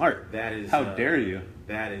Marcus Smart. That is... How dare you?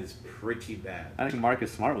 That is pretty bad. I think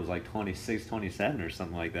Marcus Smart was like 26, 27 or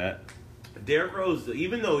something like that. Derrick Rose,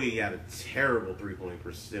 even though he had a terrible 3-point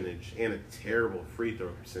percentage and a terrible free throw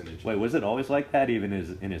percentage. Wait, was it always like that even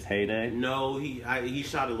in his heyday? No, he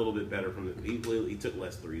shot a little bit better from the... He took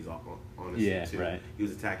less threes, honestly, too. Right. He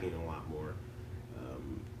was attacking a lot more.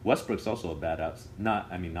 Westbrook's also a bad not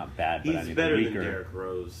bad, but he's better than Derrick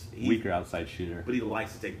Rose. Weaker outside shooter. But he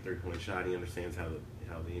likes to take the 3-point shot. He understands how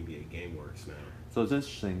the NBA game works now. So it's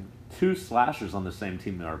interesting. 2 slashers on the same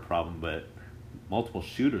team are a problem, but multiple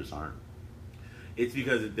shooters aren't. It's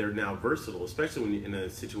because they're now versatile, especially when in a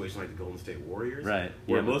situation like the Golden State Warriors, right?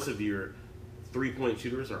 Where most of your 3-point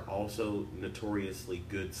shooters are also notoriously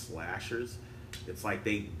good slashers. It's like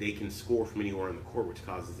they can score from anywhere on the court, which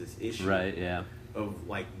causes this issue. Right. Yeah. Of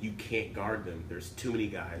like you can't guard them. There's too many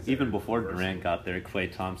guys. Even before Durant got there,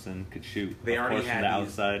 Klay Thompson could shoot. They already had from the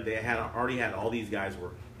outside. They already had all these guys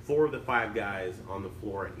where 4 of the 5 guys on the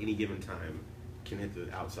floor at any given time can hit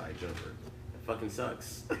the outside jumper. It fucking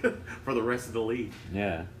sucks for the rest of the league.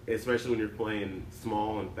 Yeah. Especially when you're playing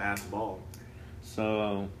small and fast ball.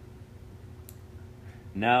 So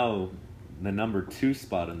now the number 2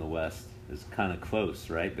 spot in the West is kind of close,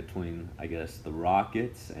 right? Between, I guess, the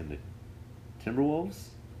Rockets and the Timberwolves?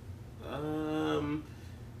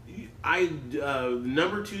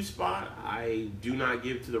 Number 2 spot, I do not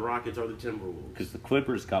give to the Rockets or the Timberwolves. Because the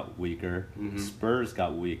Clippers got weaker, Spurs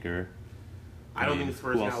got weaker. I don't think the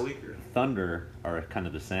Spurs got weaker. Thunder are kind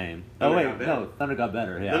of the same. Thunder got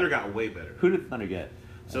better. Yeah, Thunder got way better. Who did Thunder get?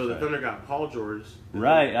 So the Thunder got Paul George.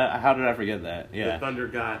 Right. How did I forget that? Yeah. The Thunder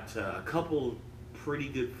got a couple pretty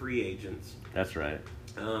good free agents. That's right.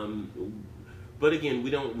 But again,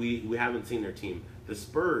 we haven't seen their team. The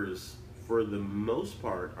Spurs, for the most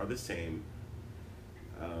part, are the same.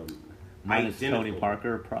 Minus Tony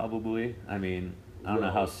Parker, probably. I mean, I don't know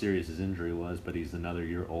how serious his injury was, but he's another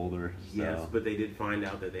year older. So. Yes, but they did find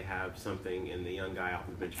out that they have something in the young guy off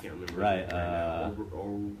the bench. Can't remember. Right. I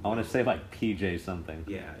want to say like PJ something.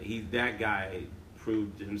 Yeah, that guy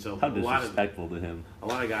proved himself. How disrespectful to him. A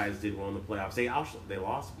lot of guys did well in the playoffs. They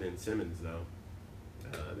lost Ben Simmons though.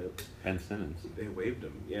 Ben Simmons. They waived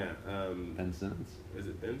him. Yeah. Ben Simmons. Is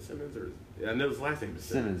it Ben Simmons or? I know his last name is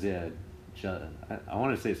Simmons. Simmons. Yeah. I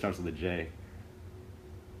want to say it starts with a J.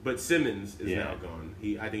 But Simmons is now gone.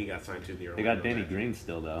 I think he got signed to the Orlando. They got Danny Green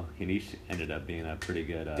still though. He ended up being a pretty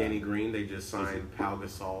good. Danny Green. They just signed Pau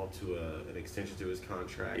Gasol to an extension to his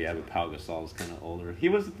contract. Yeah, but Pau Gasol's kind of older. He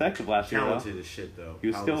was effective last year though. Talented as shit though. He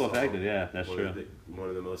was Pau still Gasol, effective. Yeah, that's true. One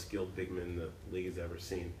of the most skilled big men the league has ever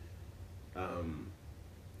seen.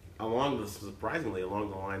 Surprisingly along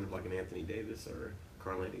the lines of like an Anthony Davis or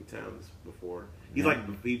Karl-Anthony Towns before. He's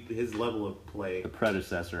like his level of play. The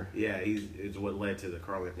predecessor. Yeah, it's what led to the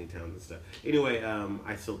Karl-Anthony Towns and stuff. Anyway,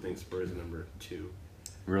 I still think Spurs are number 2.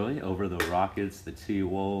 Really? Over the Rockets, the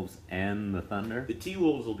T-Wolves, and the Thunder? The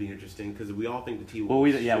T-Wolves will be interesting because we all think the T-Wolves...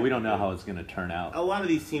 Well, we don't know how it's going to turn out. A lot of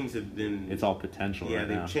these teams have been... It's all potential right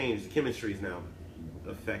now. Yeah, they've changed. The chemistry is now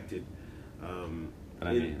affected. In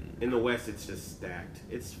the West, it's just stacked.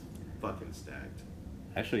 It's fucking stacked.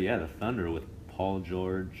 Actually, yeah, the Thunder with Paul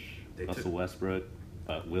George, Russell Westbrook,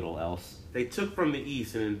 but little else. They took from the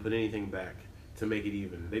East and didn't put anything back to make it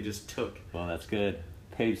even. They just took. Well, that's good.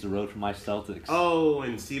 Paves the road for my Celtics. Oh,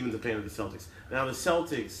 and Steven's a fan of the Celtics. Now, the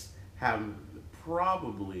Celtics have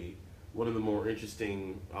probably one of the more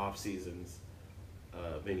interesting off seasons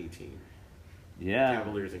of any team. Yeah.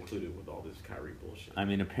 Cavaliers included with all this Kyrie bullshit. I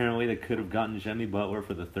mean, apparently they could have gotten Jimmy Butler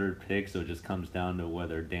for the 3rd pick, so it just comes down to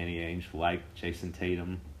whether Danny Ainge liked Jason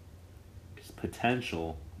Tatum's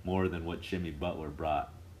potential more than what Jimmy Butler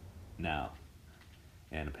brought now.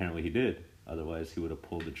 And apparently he did. Otherwise, he would have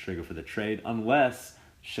pulled the trigger for the trade, unless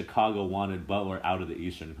Chicago wanted Butler out of the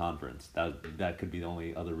Eastern Conference. That could be the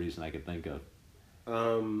only other reason I could think of.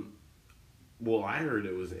 Well, I heard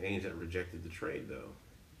it was Ainge that rejected the trade, though.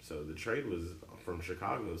 So the trade was, from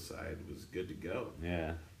Chicago's side, was good to go.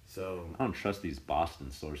 Yeah. So I don't trust these Boston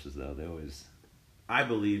sources, though. They always... I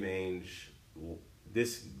believe Ainge...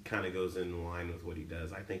 This kind of goes in line with what he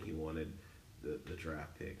does. I think he wanted the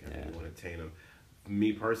draft pick. I think he wanted Tatum.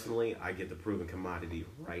 Me personally, I get the proven commodity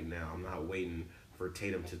right now. I'm not waiting for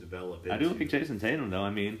Tatum to develop. I do like Jason Tatum, though. I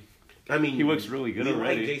mean, he looks really good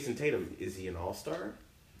already. Like Jason Tatum. Is he an all-star?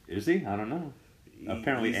 Is he? I don't know.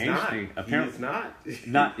 Apparently, he's Ainge not. Apparently, he's not.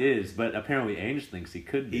 Not is, but apparently Ainge thinks he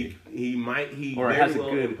could be. He might. He or very has well.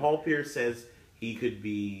 A good. And Paul Pierce says he could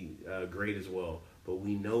be great as well. But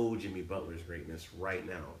we know Jimmy Butler's greatness right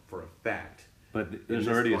now for a fact. But there's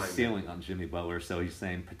already a ceiling on Jimmy Butler, so he's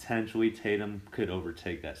saying potentially Tatum could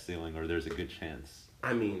overtake that ceiling, or there's a good chance.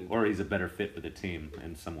 I mean, or he's a better fit for the team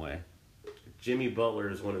in some way. Jimmy Butler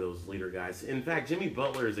is one of those leader guys. In fact, Jimmy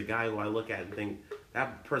Butler is a guy who I look at and think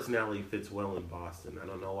that personality fits well in Boston. I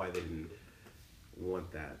don't know why they didn't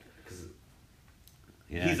want that. Because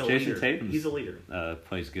he's a Jason leader. Tatum. He's a leader.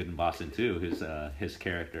 Plays good in Boston too. His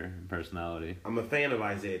character and personality. I'm a fan of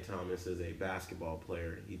Isaiah Thomas as a basketball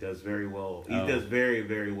player. He does very well. He does very,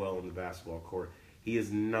 very well in the basketball court. He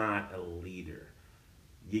is not a leader.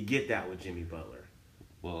 You get that with Jimmy Butler.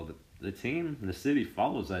 Well, the team, the city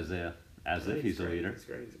follows Isaiah as if he's a leader. He's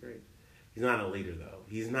great. He's not a leader, though.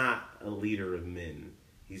 He's not a leader of men.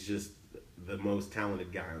 He's just the most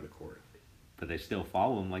talented guy on the court. But they still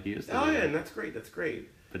follow him like he is. Oh, yeah, and that's great.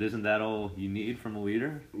 But isn't that all you need from a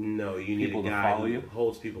leader? No, you need a guy who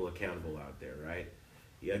holds people accountable out there, right?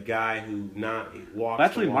 A guy who walks. But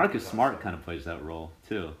actually, Marcus Smart kind of plays that role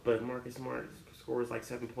too. But Marcus Smart scores like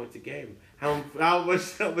 7 points a game. How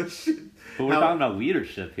much? But we're talking about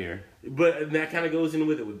leadership here. But that kind of goes in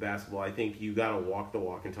with it with basketball. I think you got to walk the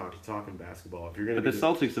walk and talk the talk in basketball. If you're gonna. But the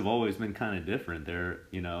Celtics have always been kind of different. They're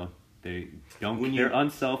They're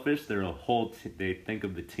unselfish. They're a whole. They think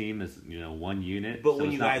of the team as one unit. But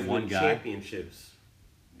when you guys win championships,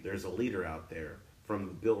 there's a leader out there. From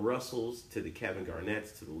the Bill Russells to the Kevin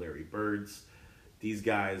Garnetts to the Larry Birds, these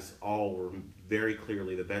guys all were very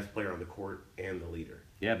clearly the best player on the court and the leader.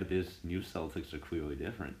 Yeah, but these new Celtics are clearly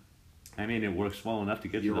different. I mean, it works well enough to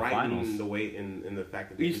get to the right finals. In the way in the fact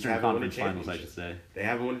that they Eastern Conference Finals, I should say. They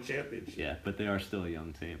haven't won a championship. Yeah, but they are still a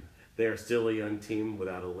young team. They are still a young team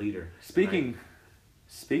without a leader. Speaking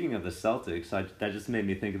of the Celtics, that just made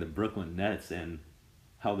me think of the Brooklyn Nets and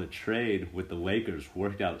how the trade with the Lakers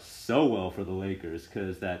worked out so well for the Lakers,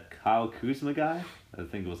 because that Kyle Kuzma guy, I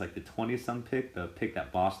think it was like the 20-some pick, the pick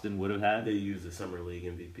that Boston would have had. They used the Summer League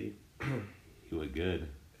MVP. He looked good.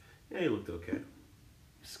 Yeah, he looked okay.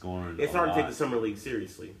 Scoring. It's hard to take the Summer League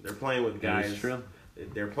seriously. They're playing with guys. That is true.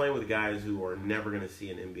 They're playing with guys who are never going to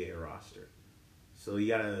see an NBA roster. So you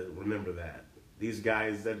got to remember that. These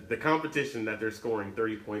guys, the competition that they're scoring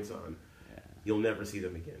 30 points on, you'll never see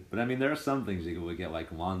them again. But I mean, there are some things you would get,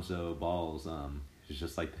 like Lonzo Ball's. It's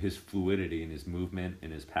just like his fluidity and his movement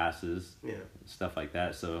and his passes, stuff like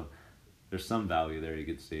that. So there's some value there you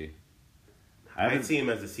could see. I'd see him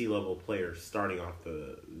as a C-level player starting off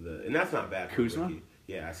the and that's not bad. Kuzma?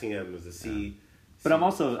 Yeah, I see him as a C. But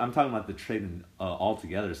I'm talking about the trade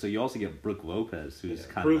altogether. So you also get Brook Lopez, who's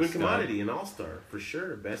kind proven of commodity, an all-star for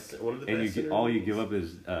sure, one of the best. And all you give up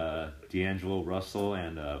is D'Angelo Russell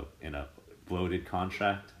and a bloated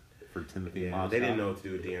contract for Timothy Mozgov. They didn't know what to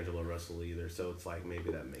do with D'Angelo Russell either, so it's like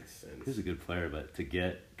maybe that makes sense. He's a good player, but to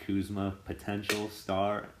get Kuzma, potential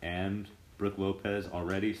star, and Brook Lopez,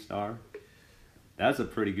 already star, that's a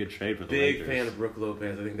pretty good trade for the Lakers. Big fan of Brook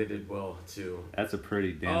Lopez. I think they did well, too. That's a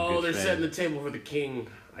pretty damn good trade. Oh, they're setting the table for the king.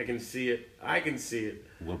 I can see it.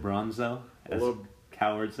 LeBronzo, as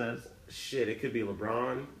Coward says. Shit, it could be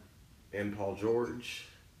LeBron and Paul George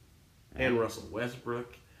and Russell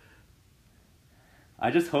Westbrook.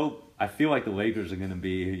 I feel like the Lakers are going to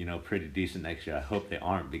be, pretty decent next year. I hope they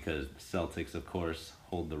aren't, because the Celtics, of course,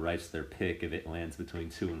 hold the rights to their pick if it lands between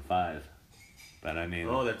 2 and 5. But I mean,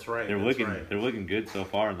 that's right. They're looking good so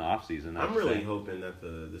far in the offseason. I'm really hoping that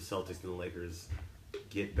the Celtics and the Lakers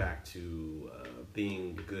get back to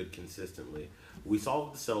being good consistently. We saw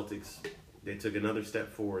with the Celtics, they took another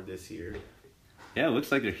step forward this year. Yeah, it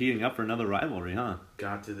looks like they're heating up for another rivalry, huh?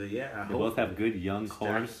 Got to They both have good young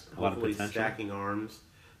cores, a lot of potential. Stacking arms.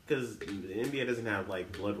 Because the NBA doesn't have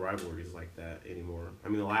blood rivalries like that anymore. I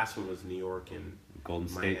mean, the last one was New York and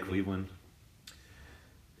Golden Miami. State, Cleveland.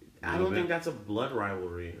 I don't think that's a blood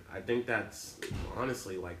rivalry. I think that's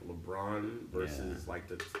honestly like LeBron versus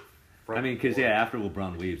the front. I mean, because after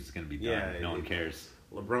LeBron leaves, it's gonna be done. Yeah, no one cares.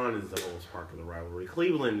 LeBron is the whole spark of the rivalry.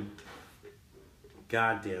 Cleveland,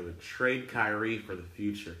 goddamn it, trade Kyrie for the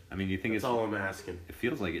future. I mean, you think that's all I'm asking. It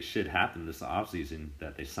feels like it should happen this offseason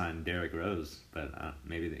that they signed Derrick Rose, but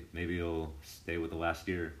maybe he'll stay with the last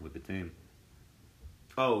year with the team.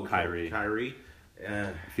 Oh, Kyrie.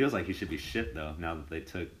 It feels like he should be shit though. Now that they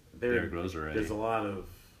took Derrick Rose already. There's a lot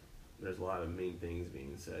of mean things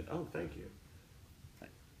being said. Oh, thank you.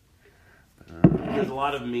 There's a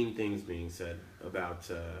lot of mean things being said about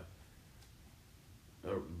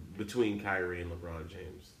between Kyrie and LeBron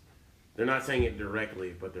James. They're not saying it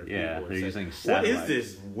directly, but they're using satellite. What is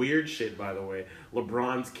this weird shit, by the way?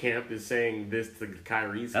 LeBron's camp is saying this to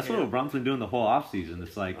Kyrie's That's camp. what LeBron's been doing the whole offseason.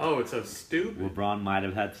 It's like... Oh, it's so stupid. LeBron might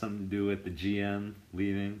have had something to do with the GM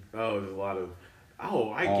leaving. Oh, there's a lot of...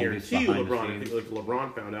 Oh, I all guarantee these you behind the LeBron, scenes. if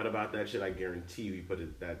LeBron found out about that shit, I guarantee you he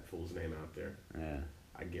put that fool's name out there. Yeah.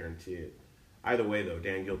 I guarantee it. Either way, though,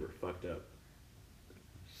 Dan Gilbert fucked up.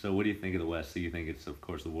 So what do you think of the West? So you think it's, of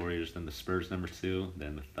course, the Warriors, then the Spurs number 2,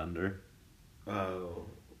 then the Thunder?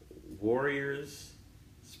 Warriors,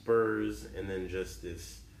 Spurs, and then just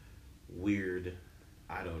this weird,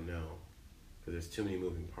 I don't know, because there's too many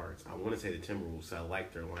moving parts. I want to say the Timberwolves. I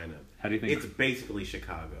like their lineup. How do you think? It's basically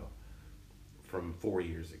Chicago from 4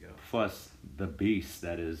 years ago. Plus the beast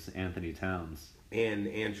that is Anthony Towns. And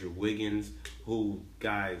Andrew Wiggins, who,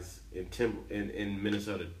 guys, in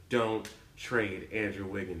Minnesota, don't trade Andrew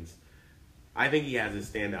Wiggins. I think he has a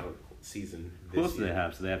standout season this Who else do year. they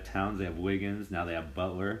have? So they have Towns, they have Wiggins, now they have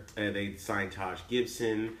Butler. They signed Taj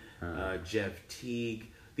Gibson, Jeff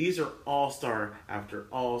Teague. These are all-star after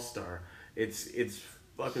all-star. It's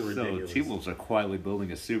fucking ridiculous. So T-Wolves are quietly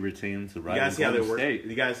building a super team to You rival guys see how they Golden work. State.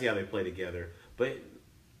 You guys see how they play together. But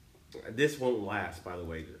this won't last, by the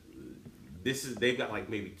way. They've got like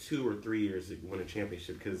maybe 2 or 3 years to win a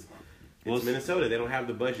championship because it's Minnesota. They don't have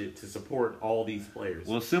the budget to support all these players.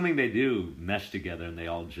 Well, assuming they do mesh together and they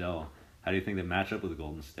all gel, how do you think they match up with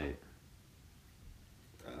Golden State?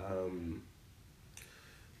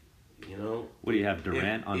 You know, What do you have,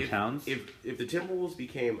 Durant on Towns? If the Timberwolves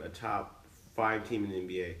became a top 5 team in the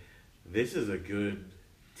NBA, this is a good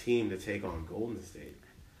team to take on Golden State.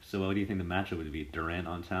 So what do you think the matchup would be, Durant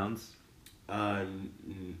on Towns? I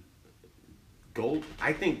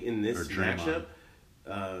think in this Or Draymond.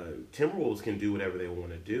 matchup, Timberwolves can do whatever they want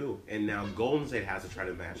to do, and now Golden State has to try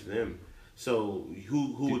to match them. So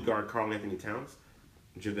who would guard Karl Anthony Towns?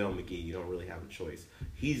 JaVale McGee. You don't really have a choice.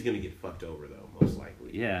 He's gonna get fucked over though, most likely.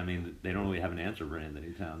 Yeah, I mean, they don't really have an answer for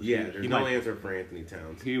Anthony Towns. Yeah, there's no answer for Anthony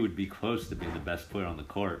Towns. He would be close to being the best player on the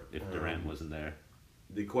court if Durant wasn't there.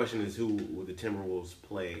 The question is, who would the Timberwolves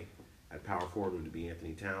play at power forward? Would it be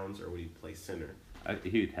Anthony Towns, or would he play center?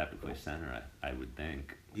 He'd have to play center, I would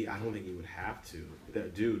think. Yeah, I don't think he would have to.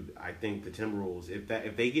 Dude, I think the Timberwolves,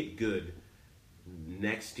 if they get good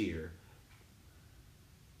next year,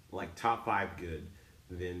 like top 5 good,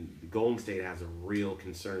 then Golden State has a real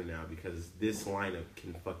concern now because this lineup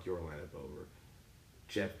can fuck your lineup over.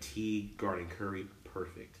 Jeff Teague guarding Curry,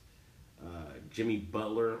 perfect. Jimmy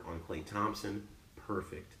Butler on Klay Thompson,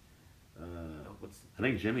 perfect. I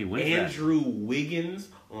think Jimmy wins Andrew Wiggins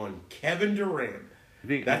on Kevin Durant.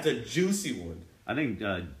 That's a juicy one. I think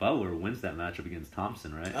Butler wins that matchup against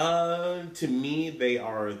Thompson, right? To me, they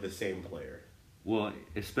are the same player. Well,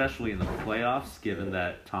 especially in the playoffs, given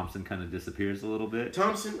that Thompson kind of disappears a little bit.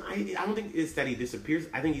 Thompson, I don't think it's that he disappears.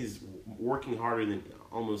 I think he's working harder than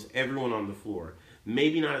almost everyone on the floor.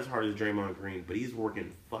 Maybe not as hard as Draymond Green, but he's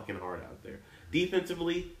working fucking hard out there.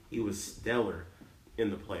 Defensively, he was stellar in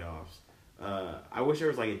the playoffs. I wish there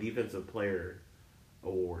was like a defensive player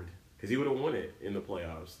award because he would have won it in the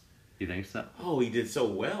playoffs. You think so? Oh, he did so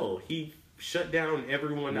well. He shut down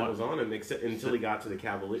everyone that was on him except until he got to the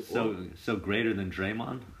Cavaliers. So greater than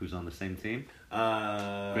Draymond, who's on the same team?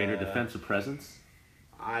 Greater defensive presence?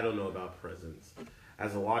 I don't know about presence.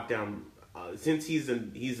 As a lockdown, since he's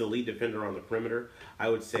the lead defender on the perimeter, I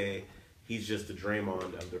would say he's just the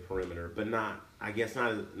Draymond of the perimeter, but not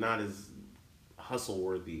as hustle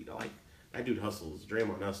worthy. Like that dude hustles,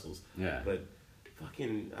 Draymond hustles. Yeah. But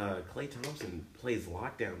fucking Klay Thompson plays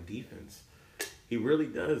lockdown defense. He really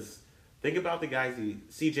does. Think about the guys.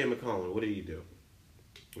 C.J. McCollum. What did he do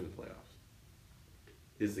in the playoffs?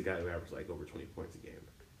 This is the guy who averaged like over 20 points a game.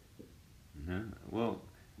 Yeah. Well,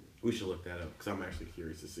 we should look that up because I'm actually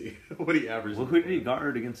curious to see what he averaged. Well, who did he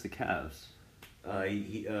guard against the Cavs?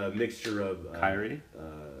 He mixture of Kyrie.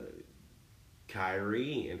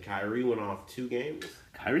 Kyrie went off 2 games.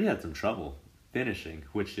 Kyrie had some trouble finishing,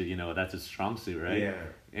 which that's his strong suit, right? Yeah.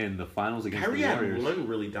 In the finals against Kyrie the Warriors. had one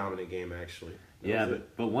really dominant game actually.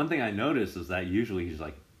 But one thing I noticed is that usually he's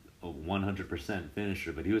like a 100%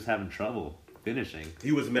 finisher, but he was having trouble finishing.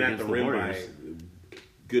 He was met at the rim Warriors. by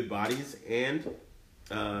good bodies, and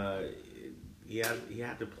he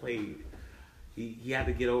had to play. He had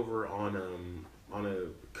to get over on a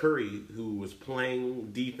Curry who was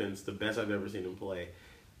playing defense the best I've ever seen him play,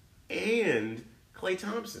 and Klay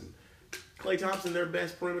Thompson. Klay Thompson, their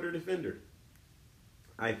best perimeter defender.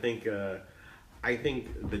 I think the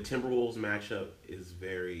Timberwolves matchup is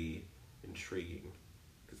very intriguing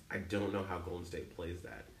because I don't know how Golden State plays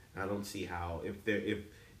that. I don't see how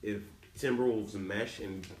if Timberwolves mesh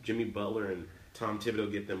and Jimmy Butler and Tom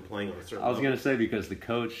Thibodeau get them playing on a certain I was level. gonna say because the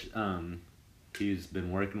coach, he's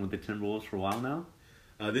been working with the Timberwolves for a while now.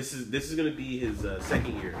 This is gonna be his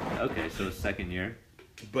second year. Okay, so his second year.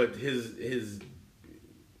 But his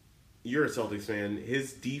you're a Celtics fan.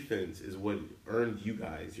 His defense is what earned you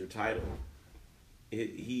guys your title.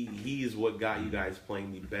 He is what got you guys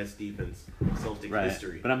playing the best defense in Celtic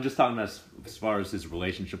history. But I'm just talking about as far as his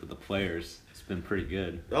relationship with the players. It's been pretty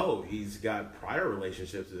good. Oh, he's got prior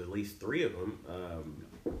relationships with at least 3 of them.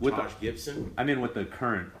 Josh Gibson. I mean, with the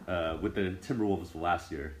current, with the Timberwolves last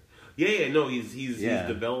year. Yeah, no, he's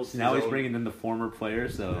developed. So now he's bringing in the former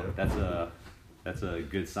players, so that's a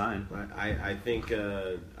good sign. I think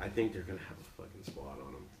they're gonna have a fucking squad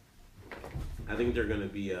on them. I think they're gonna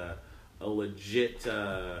be a legit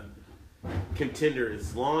contender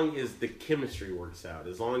as long as the chemistry works out.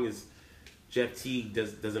 As long as Jeff Teague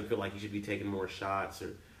doesn't feel like he should be taking more shots,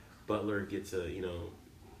 or Butler gets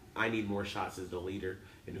I need more shots as the leader.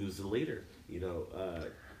 And who's the leader?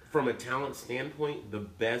 From a talent standpoint, the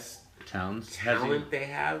best talent they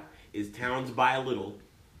have is Towns by a little.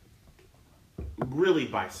 Really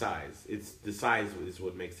by size. It's the size is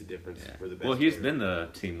what makes the difference for the best. Well, he's been the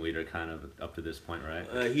team leader kind of up to this point,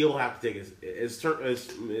 right? He'll have to take as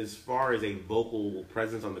far as a vocal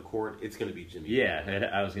presence on the court. It's going to be Jimmy. Yeah,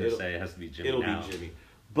 I was going to say it has to be Jimmy. It'll be Jimmy.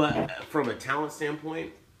 But from a talent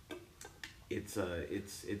standpoint, it's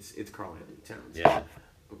Karl-Anthony Towns. Yeah.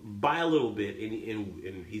 By a little bit,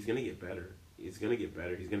 and he's going to get better. He's going to get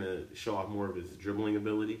better. He's going to show off more of his dribbling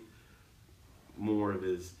ability, more of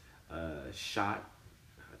his shot.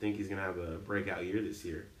 I think he's going to have a breakout year this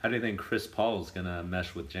year. How do you think Chris Paul is going to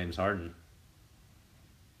mesh with James Harden?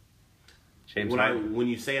 When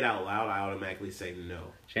you say it out loud, I automatically say no.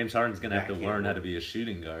 James Harden's going to have to learn how to be a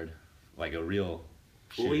shooting guard, like a real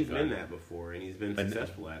shooting guard. Well, he's been that before, and he's been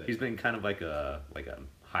successful at it. He's been kind of like a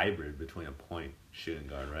hybrid between a point shooting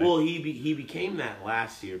guard, right? Well, he became that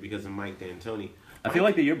last year because of Mike D'Antoni. I feel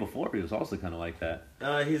like the year before he was also kind of like that.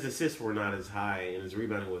 His assists were not as high, and his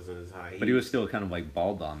rebounding wasn't as high. But he was still kind of like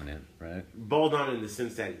ball dominant, right? Ball dominant in the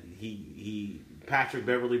sense that Patrick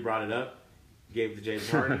Beverly brought it up, gave to James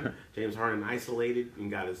Harden. James Harden isolated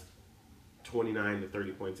and got his 29 to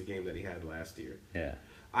 30 points a game that he had last year. Yeah.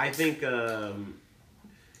 I think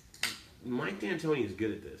Mike D'Antoni is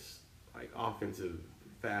good at this, like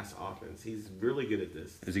fast offense. He's really good at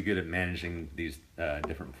this. Is he good at managing these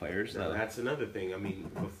different players? No, that's another thing. I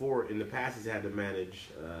mean, in the past, he's had to manage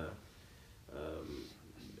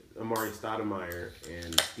Amari Stoudemire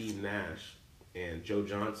and Steve Nash and Joe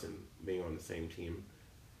Johnson being on the same team.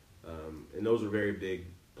 And those were very big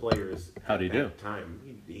players. How did he do? At the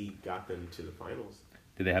time, he got them to the finals.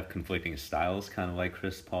 Do they have conflicting styles, kind of like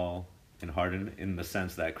Chris Paul and Harden, in the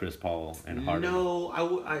sense that Chris Paul and Harden? No,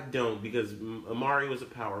 I don't, because Amari was a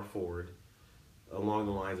power forward along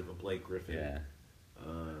the lines of a Blake Griffin. Yeah.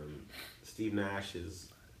 Steve Nash,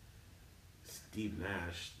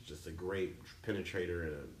 just a great penetrator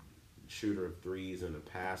and a shooter of threes and a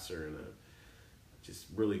passer and a just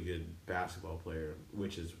really good basketball player,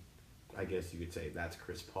 which is, I guess you could say, that's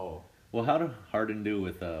Chris Paul. Well, how did Harden do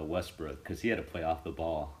with Westbrook? Because he had to play off the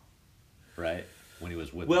ball, right? When he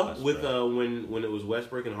was with Westbrook. When it was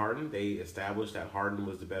Westbrook and Harden, they established that Harden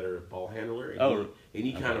was the better ball handler, and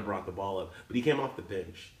he kind of brought the ball up, but he came off the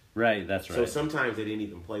bench. Right, that's right. So sometimes they didn't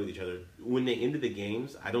even play with each other. When they ended the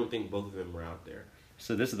games, I don't think both of them were out there.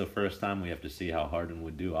 So this is the first time we have to see how Harden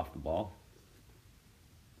would do off the ball?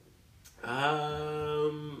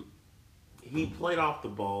 He played off the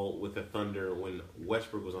ball with the Thunder when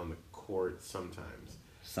Westbrook was on the court sometimes.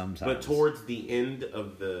 But towards the end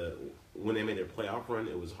of when they made their playoff run,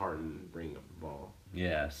 it was Harden bringing up the ball.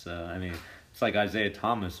 Yeah, so, I mean, it's like Isaiah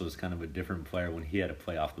Thomas was kind of a different player when he had to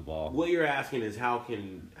play off the ball. What you're asking is how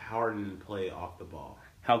can Harden play off the ball?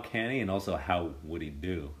 How can he, and also how would he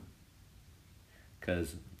do?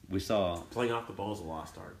 Because we saw... Playing off the ball is a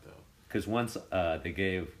lost art, though. Because once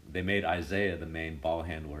they made Isaiah the main ball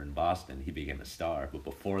handler in Boston, he became a star. But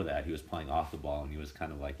before that, he was playing off the ball, and he was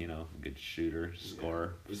kind of like, a good shooter,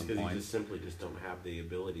 scorer. Yeah. It's because you just simply don't have the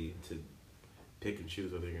ability to pick and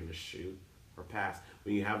choose whether you're going to shoot or pass.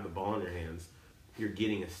 When you have the ball in your hands, you're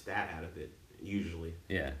getting a stat out of it, usually.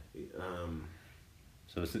 Yeah.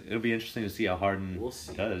 So it'll be interesting to see how Harden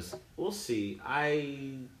does. We'll see.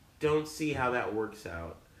 I don't see how that works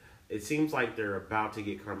out. It seems like they're about to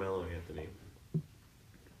get Carmelo Anthony.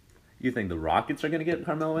 You think the Rockets are going to get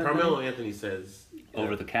Carmelo Anthony? Carmelo Anthony says...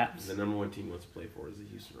 Over the Cavs? The number one team he wants to play for is the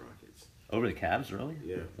Houston Rockets. Over the Cavs, really?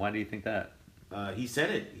 Yeah. Why do you think that? He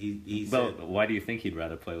said it. He said... Why do you think he'd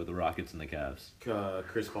rather play with the Rockets than the Cavs?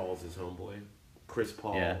 Chris Paul's his homeboy. Chris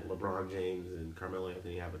Paul, LeBron James, and Carmelo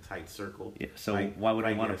Anthony have a tight circle. Yeah, so why would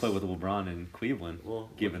he want to play with LeBron in Cleveland? Well,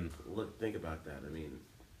 given... Think about that. I mean...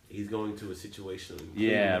 He's going to a situation.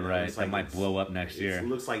 Yeah, right. That might blow up next year. It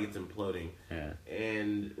looks like it's imploding. Yeah.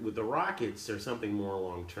 And with the Rockets, there's something more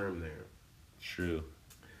long term there. True.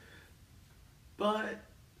 But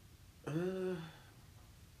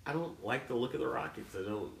I don't like the look of the Rockets. I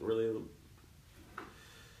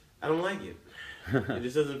don't like it. It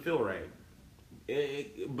just doesn't feel right.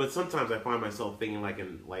 But sometimes I find myself thinking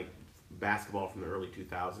like basketball from the early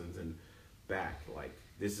 2000s and back. Like,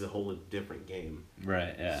 this is a whole different game.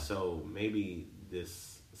 Right, yeah. So maybe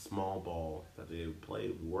this small ball that they play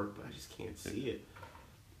would work, but I just can't see it.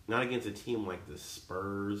 Not against a team like the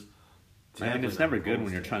Spurs. I mean, it's never good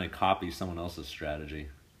when you're trying to copy someone else's strategy.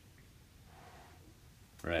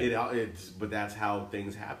 Right. But that's how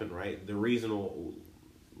things happen, right?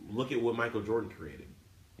 Look at what Michael Jordan created.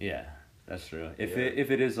 Yeah, that's true. If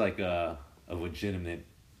it is like a legitimate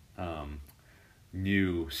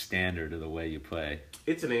new standard of the way you play,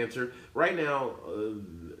 it's an answer. Right now,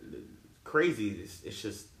 crazy. It's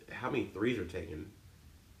just how many threes are taken.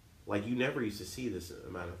 Like, you never used to see this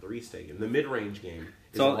amount of threes taken. The mid-range game.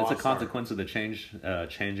 It's a consequence of the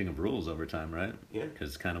changing of rules over time, right? Yeah. Because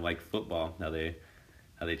it's kind of like football. How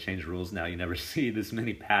they change rules now. You never see this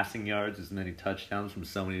many passing yards, as many touchdowns from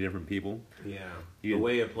so many different people. Yeah. The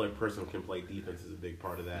way a person can play defense is a big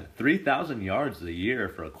part of that. 3,000 yards a year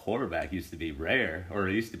for a quarterback used to be rare, or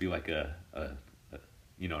it used to be like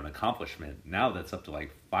an accomplishment. Now that's up to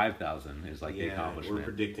like 5,000 is like the accomplishment. We're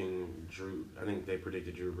predicting Drew. I think they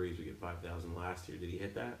predicted Drew Brees would get 5,000 last year. Did he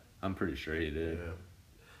hit that? I'm pretty sure he did. Yeah.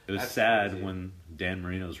 It was sad when Dan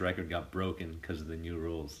Marino's record got broken because of the new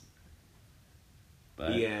rules.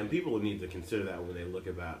 But yeah, and people need to consider that when they look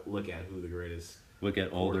at who the greatest. Look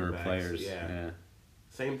at older players. Yeah.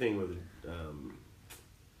 Same thing with.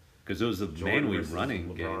 Because it was a mainly running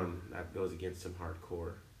LeBron, game. That goes against him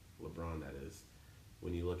hardcore. LeBron, that is.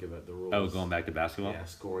 When you look at the rules. Oh, going back to basketball? Yeah,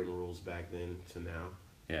 scoring rules back then to now.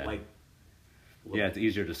 Yeah. Like. Yeah, it's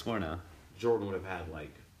easier to score now. Jordan would have had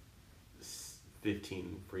like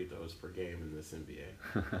 15 free throws per game in this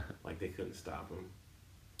NBA. Like, they couldn't stop him.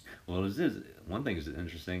 Well, one thing is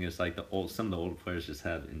interesting is like some of the old players just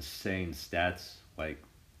have insane stats. Like,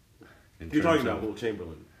 you're talking about Will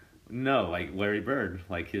Chamberlain? No, like Larry Bird.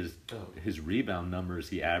 Like his rebound numbers,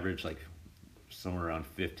 he averaged like somewhere around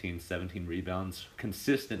 15, 17 rebounds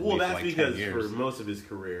consistently. Well, that's for like because 10 years. For most of his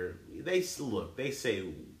career, they say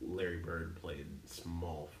Larry Bird played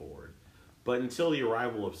small forward, but until the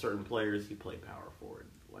arrival of certain players, he played power forward.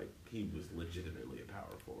 Like, he was legitimately a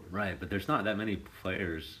power forward. Right, but there's not that many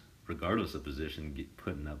players, regardless of position,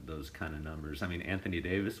 putting up those kind of numbers. I mean, Anthony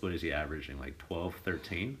Davis, what is he averaging? Like 12,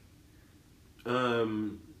 13?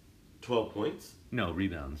 12 points? No,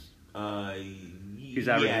 rebounds. He's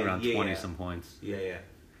Yeah, averaging around 20 some points. Yeah.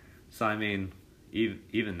 So, I mean,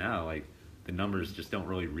 even now, like, the numbers just don't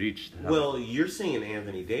really reach. Well, you're seeing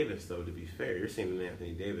Anthony Davis, though, to be fair. You're seeing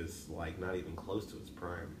Anthony Davis, like, not even close to his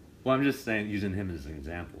prime. Well, I'm just saying, using him as an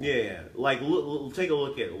example. Yeah. Like, take a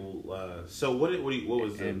look at. So what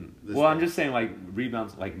was this? Well, I'm just saying, like,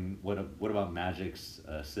 rebounds. Like, what about Magic's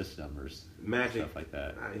assist numbers? Magic, stuff like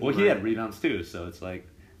that. He had rebounds too, so it's like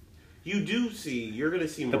you're going to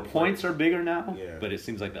see more. The points are bigger now, yeah. But it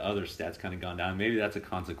seems like the other stats kind of gone down. Maybe that's a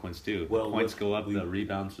consequence too. Well, the points go up, the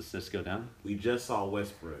rebounds, assists go down. We just saw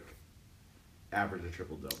Westbrook average a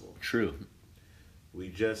triple-double. True. We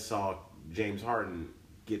just saw James Harden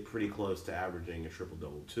get pretty close to averaging a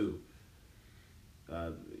triple-double too.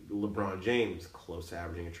 LeBron James close to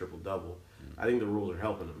averaging a triple-double. I think the rules are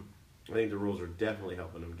helping him. I think the rules are definitely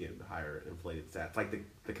helping him get higher inflated stats, like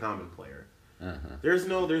the common player. Uh-huh. There's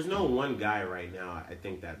no one guy right now, I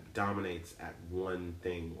think, that dominates at one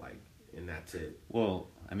thing, like, and that's it. Well,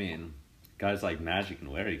 I mean, guys like Magic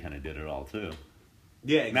and Larry kind of did it all too.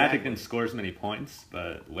 Yeah, exactly. Magic didn't score as many points,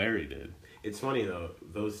 but Larry did. It's funny though;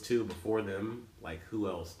 those two before them, like, who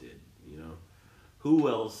else did? You know, who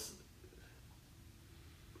else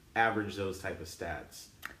averaged those type of stats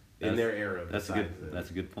in their era? That's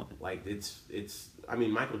a good point. Like, it's. I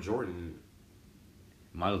mean, Michael Jordan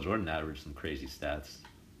averaged some crazy stats.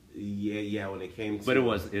 Yeah. When it came to, but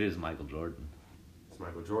it is Michael Jordan. It's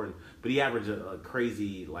Michael Jordan, but he averaged a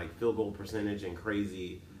crazy, like, field goal percentage and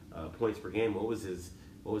crazy points per game. What was his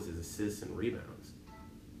assists and rebounds?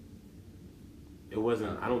 It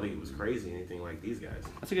wasn't. I don't think it was crazy anything like these guys.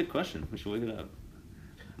 That's a good question. We should look it up.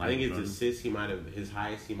 I think his assists, his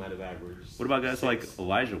highest he might have averaged. What about guys 6. like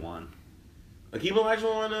Olajuwon? Akeem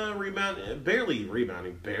Olajuwon barely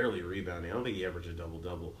rebounding. I don't think he averaged a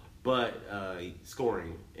double-double, but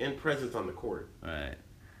scoring and presence on the court. Right.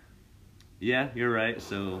 Yeah, you're right.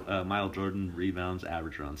 So Michael Jordan rebounds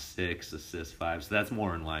average around 6, assists 5. So that's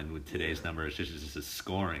more in line with today's number. It's just his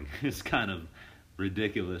scoring. It's kind of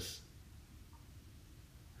ridiculous.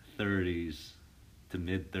 30s to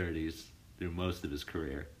mid 30s through most of his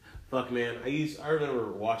career. Fuck, man. I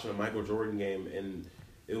remember watching a Michael Jordan game, and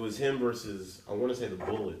it was him versus, I want to say, the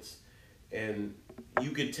Bullets. And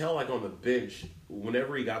you could tell, like, on the bench,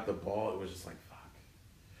 whenever he got the ball, it was just like, fuck.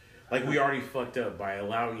 Like, we already fucked up by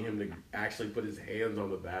allowing him to actually put his hands on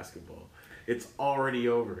the basketball. It's already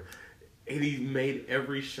over. And he made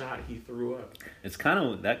every shot he threw up.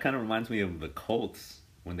 That kind of reminds me of the Colts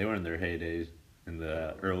when they were in their heydays in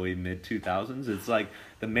the early mid 2000s. It's like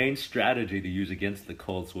the main strategy to use against the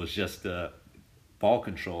Colts was just ball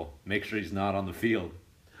control. Make sure he's not on the field.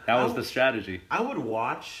 That was the strategy. I would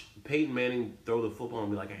watch Peyton Manning throw the football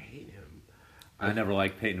and be like, I hate him. I never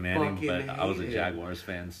liked Peyton Manning, but I was a him. Jaguars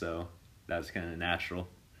fan, so that's kind of natural.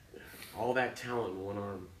 All that talent in one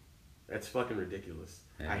arm. That's fucking ridiculous.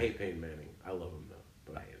 Yeah. I hate Peyton Manning. I love him, though,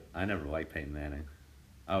 but I hate him. I never liked Peyton Manning.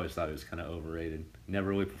 I always thought he was kind of overrated. Never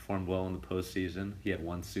really performed well in the postseason. He had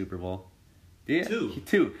 1 Super Bowl. Yeah,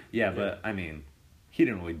 2. Yeah, but, I mean, he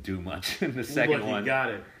didn't really do much in the second one. He got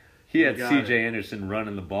it. He had C.J. Anderson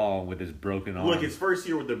running the ball with his broken arm. Look, his first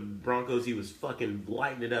year with the Broncos, he was fucking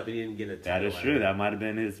lighting it up and he didn't get a title. That is true. That might have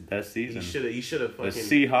been his best season. He should have fucking... The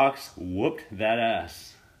Seahawks whooped that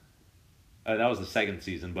ass. That was the second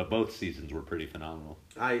season, but both seasons were pretty phenomenal.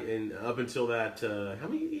 And up until that, how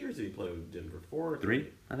many years did he play with Denver? 4 or 3,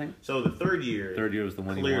 I think. So the third year was the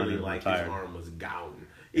one he won clearly, and like, retired. his arm was gone.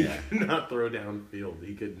 He could not throw downfield.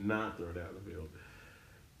 He could not throw down the field.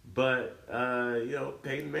 But,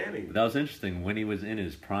 Peyton Manning. That was interesting. When he was in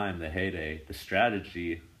his prime, the heyday, the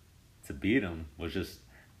strategy to beat him was just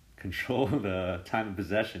control the time of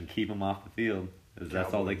possession, keep him off the field. Because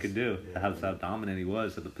that's all they could do. Yeah, That's how dominant he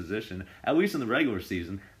was at the position. At least in the regular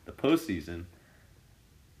season. The postseason,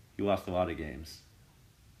 he lost a lot of games.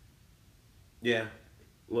 Yeah.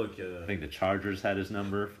 Look, I think the Chargers had his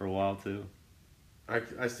number for a while, too.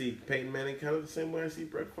 I see Peyton Manning kind of the same way I see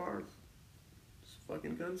Brett Favre. Just a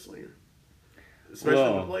fucking gunslinger. Especially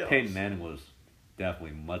in the playoffs. Peyton Manning was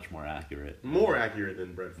definitely much more accurate. More accurate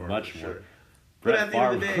than Brett Favre. Much for more. sure. Brett But at the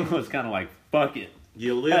end of the Favre day, was kind of like, fuck it.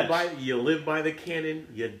 You live by the cannon,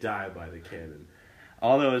 you die by the cannon.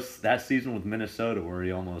 Although it's that season with Minnesota where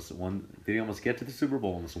he almost won. Did he almost get to the Super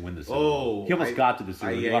Bowl? Almost win the Super Bowl? He almost got to the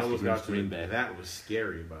Super Bowl. He almost got to Green Bay. That was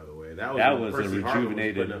scary, by the way. That was Percy a Harvin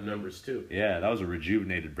rejuvenated. was putting up numbers too. Yeah, that was a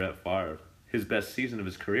rejuvenated Brett Favre. His best season of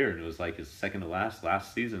his career, and it was like his second to last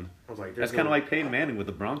season. I was like, that's kind of like Peyton Manning with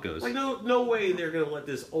the Broncos. Like, no way they're gonna let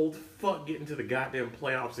this old fuck get into the goddamn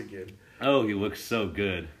playoffs again. Oh, he looks so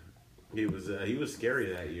good. He was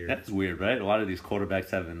scary that year. That's weird, right? A lot of these quarterbacks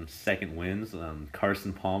having second wins.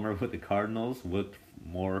 Carson Palmer with the Cardinals looked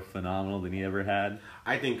more phenomenal than he ever had.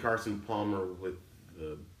 I think Carson Palmer with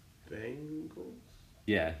the Bengals.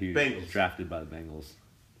 Yeah, he was drafted by the Bengals.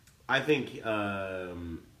 I think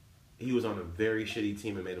he was on a very shitty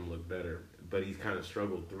team and made him look better, but he's kind of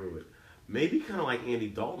struggled through it. Maybe kind of like Andy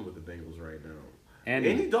Dalton with the Bengals right now.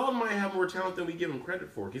 Andy Dalton might have more talent than we give him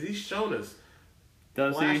credit for because he's shown us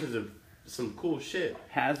flashes of some cool shit.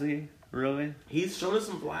 Has he? Really? He's shown us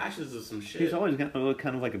some flashes of some shit. He's always going to look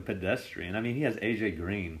kind of like a pedestrian. I mean, he has A.J.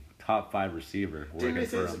 Green, top 5 receiver. Didn't they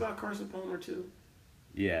say this about Carson Palmer, too?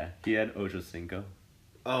 Yeah, he had Ocho Cinco.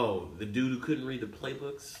 Oh, the dude who couldn't read the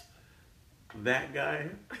playbooks? That guy?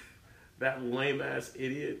 That lame-ass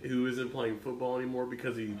idiot who isn't playing football anymore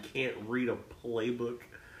because he can't read a playbook?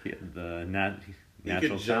 He had the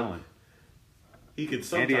natural talent. He could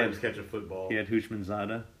sometimes catch a football. He had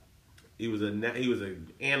Houshmandzadeh. He was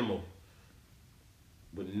an animal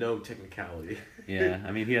with no technicality. Yeah,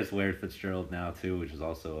 I mean, he has Larry Fitzgerald now, too, which is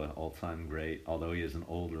also an all-time great, although he is an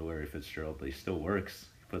older Larry Fitzgerald, but he still works.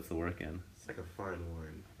 He puts the work in. It's like a fine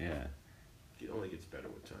wine. Yeah. It only gets better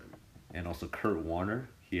with time. And also Kurt Warner.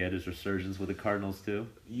 He had his resurgence with the Cardinals, too.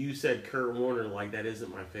 You said Kurt Warner like that isn't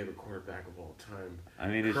my favorite quarterback of all time. I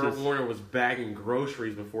mean, it's Kurt Warner was bagging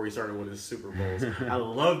groceries before he started winning Super Bowls. I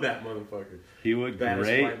love that motherfucker. He looked Baddest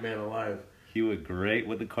great. white man alive. He looked great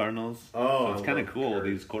with the Cardinals. Oh, so it's kind of cool, Kurt.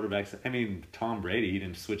 these quarterbacks. I mean, Tom Brady, he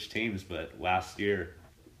didn't switch teams, but last year,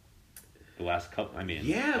 last couple of years,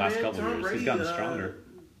 Brady, he's gotten stronger.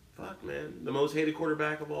 Fuck, man. The most hated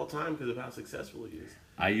quarterback of all time because of how successful he is.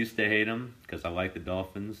 I used to hate him because I liked the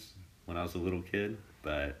Dolphins when I was a little kid,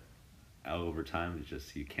 but over time, it's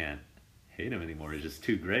just, you can't hate him anymore. He's just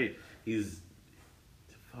too great.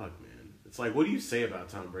 Fuck, man. It's like, what do you say about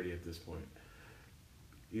Tom Brady at this point?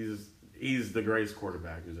 He's the greatest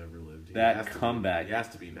quarterback who's ever lived. That comeback he has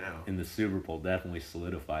to be now. In the Super Bowl definitely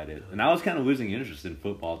solidified it. And I was kind of losing interest in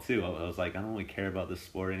football, too. I was like, I don't really care about this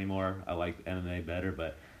sport anymore. I like MMA better,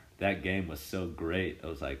 but that game was so great. I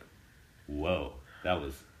was like, whoa, that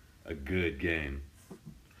was a good game. You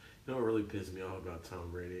know what really pissed me off about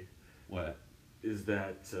Tom Brady? What? Is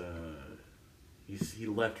that he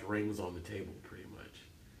left rings on the table, pretty much.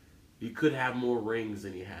 You could have more rings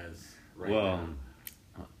than he has right now.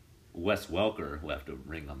 Wes Welker left a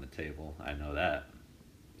ring on the table. I know that.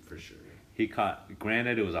 For sure. He caught,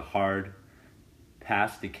 granted it was a hard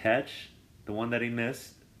pass to catch, the one that he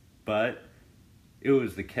missed, but it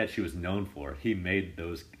was the catch he was known for. He made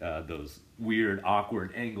those weird,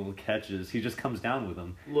 awkward angle catches. He just comes down with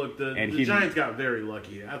them. Look, the Giants got very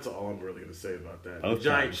lucky. That's all I'm really going to say about that. The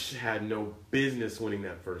Giants had no business winning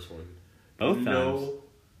that first one. Both times. No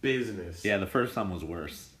business. Yeah, the first time was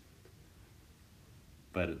worse.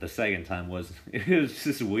 But the second time it was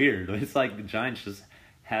just weird. It's like the Giants just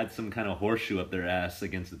had some kind of horseshoe up their ass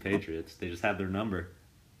against the Patriots. They just had their number.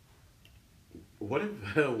 What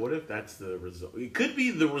if that's the result? It could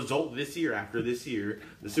be the result this year. After this year,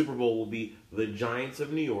 the Super Bowl will be the Giants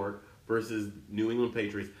of New York versus New England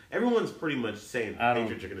Patriots. Everyone's pretty much saying the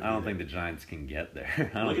Patriots are going to be I don't think the Giants can get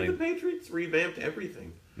there. Look at the Patriots revamped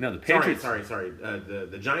everything. No, the Patriots... Sorry.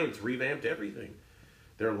 The Giants revamped everything.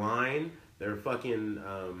 Their line... They're fucking...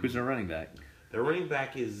 Who's their running back? Their running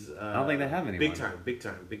back is... I don't think they have anyone. Big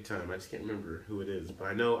time. I just can't remember who it is. But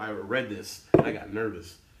I know I read this. I got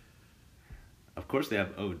nervous. Of course they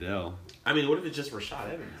have Odell. I mean, what if it's just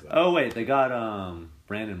Rashad Evans, though? Oh, wait. They got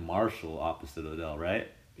Brandon Marshall opposite Odell, right?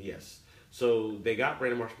 Yes. So they got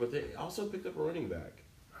Brandon Marshall, but they also picked up a running back.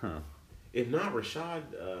 Huh. If not Rashad...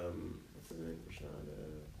 what's his name?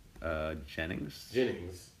 Rashad... Jennings?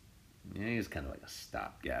 Jennings. Yeah, he's kind of like a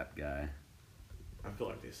stopgap guy. I feel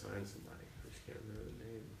like they signed somebody. I just can't remember the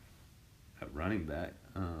name. At running back?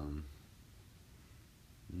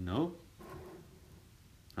 No.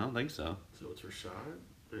 I don't think so. So it's Rashad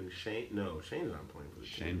and Shane. No, Shane's not playing for the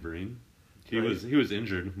Shane team. Vereen. He was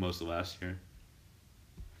injured most of last year.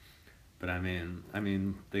 But I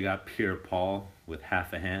mean, they got Pierre Paul with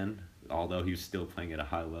half a hand, although he's still playing at a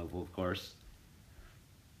high level, of course.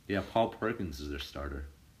 Yeah, Paul Perkins is their starter.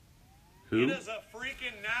 Who? It is a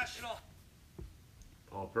freaking national.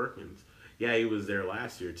 Paul Perkins. Yeah, he was there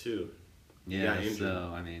last year too. Yeah,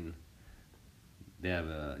 so I mean, they have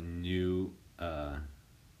a new,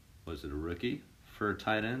 was it a rookie for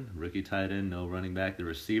tight end? Rookie tight end, no running back. The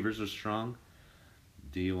receivers are strong.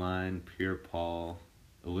 D-line, Pierre Paul,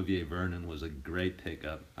 Olivier Vernon was a great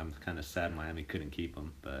pickup. I'm kind of sad Miami couldn't keep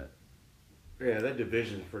him, but... Yeah, that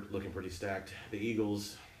division's looking pretty stacked. The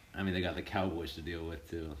Eagles... I mean, they got the Cowboys to deal with,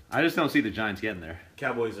 too. I just don't see the Giants getting there.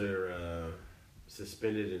 Cowboys are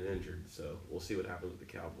suspended and injured, so we'll see what happens with the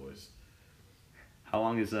Cowboys. How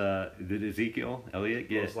long is did Ezekiel Elliott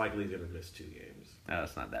get? Most likely he's going to miss 2 games. Oh,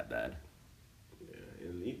 that's not that bad.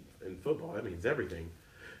 Yeah, in football, that means everything.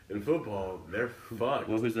 In football, they're fucked.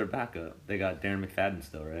 Well, who's their backup? They got Darren McFadden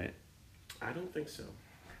still, right? I don't think so.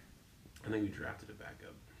 I think we drafted a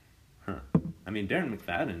backup. Huh. I mean, Darren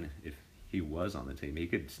McFadden, if he was on the team, he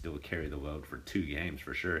could still carry the load for 2 games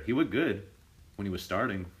for sure. He looked good when he was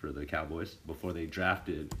starting for the Cowboys before they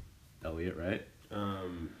drafted Elliott, right?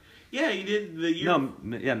 Yeah, he did the year. No,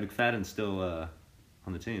 yeah, McFadden's still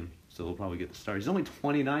on the team, so he'll probably get the start. He's only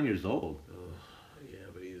 29 years old. Yeah,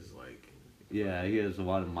 but he's like... Yeah, he has a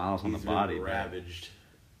lot of miles on the body. He's ravaged.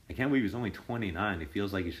 I can't believe he's only 29. He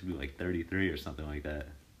feels like he should be like 33 or something like that.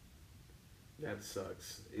 That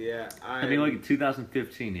sucks. Yeah, I mean, like in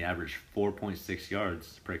 2015, he averaged 4.6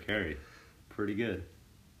 yards per carry. Pretty good.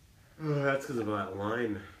 That's because of that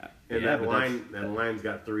line. And yeah, that line's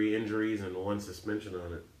got 3 injuries and 1 suspension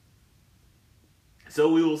on it.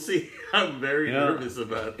 So we will see. I'm very nervous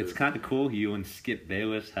about this. It's kind of cool. You and Skip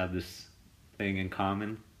Bayless have this thing in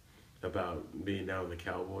common. About being down with the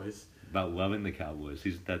Cowboys. About loving the Cowboys.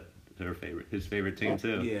 His favorite team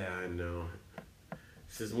too. Yeah, I know.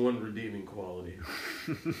 This is one redeeming quality.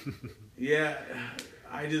 Yeah,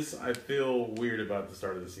 I feel weird about the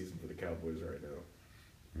start of the season for the Cowboys right now.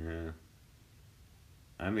 Yeah.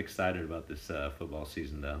 I'm excited about this football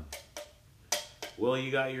season though. Well,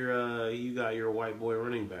 you got your white boy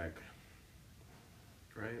running back,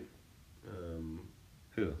 right?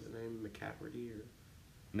 Who? What's his name? McCaffrey or?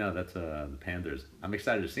 No, that's the Panthers. I'm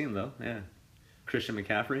excited to see him though. Yeah, Christian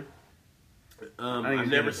McCaffrey. I've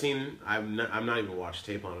never seen. I've not even watched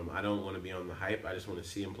tape on him. I don't want to be on the hype. I just want to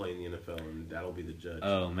see him play in the NFL, and that'll be the judge.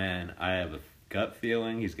 Oh man, I have a gut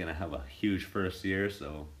feeling he's gonna have a huge first year.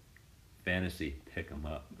 So, fantasy, pick him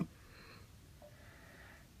up.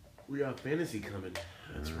 We got fantasy coming.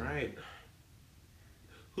 That's right.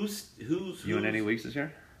 Who's You in any weeks this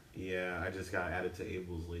year? Yeah, I just got added to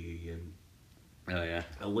Abel's league again. Oh yeah.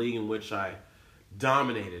 A league in which I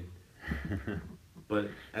dominated.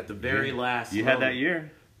 But at the very last you moment, had that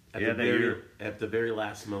year. At the very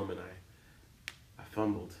last moment I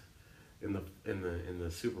fumbled in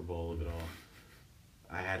the Super Bowl of it all.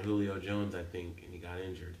 I had Julio Jones, I think, and he got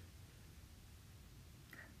injured.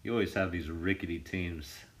 You always have these rickety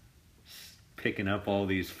teams picking up all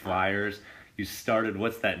these flyers. You started,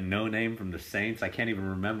 what's that no name from the Saints? I can't even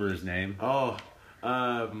remember his name. Oh,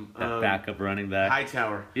 that backup running back.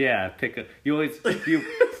 Hightower. Yeah, you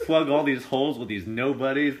plug all these holes with these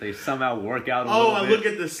nobodies. They somehow work out a little bit. Look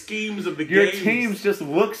at the schemes of the Your games. teams just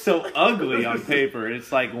look so ugly on paper.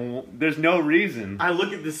 It's like, there's no reason. I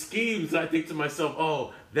look at the schemes and I think to myself,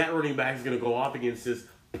 oh, that running back is going to go off against this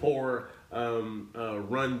poor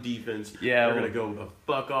run defense. Yeah, they're going to go the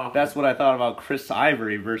fuck off. That's what I thought about Chris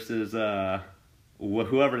Ivory versus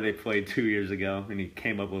whoever they played 2 years ago, and he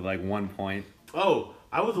came up with like 1 point. Oh,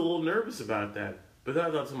 I was a little nervous about that. But then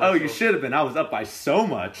I thought to myself, oh, you should have been. I was up by so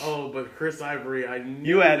much. Oh, but Chris Ivory, I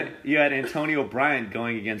knew. You had Antonio Bryant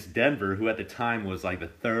going against Denver, who at the time was like the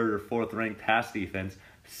 3rd or 4th ranked pass defense,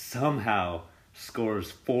 somehow scores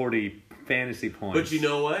 40 fantasy points. But you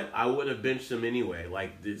know what? I would have benched him anyway.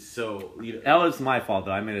 That was my fault,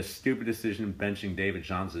 though. I made a stupid decision benching David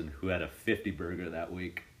Johnson, who had a 50 burger that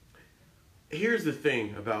week. Here's the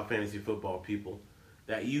thing about fantasy football, people,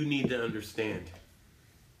 that you need to understand.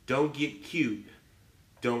 Don't get cute.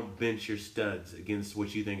 Don't bench your studs against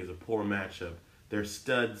what you think is a poor matchup. They're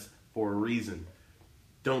studs for a reason.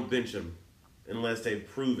 Don't bench them unless they've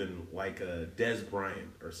proven like a Des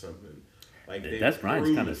Bryant or something. Like Des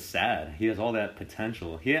Bryant's kind of sad. He has all that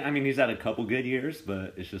potential. He's had a couple good years,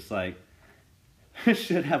 but it's just like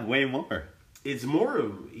should have way more. He's more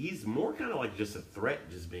kind of like just a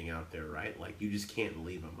threat just being out there, right? Like you just can't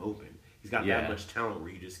leave him open. He's got that much talent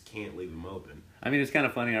where you just can't leave him open. I mean, it's kind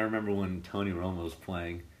of funny. I remember when Tony Romo was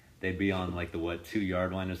playing, they'd be on like the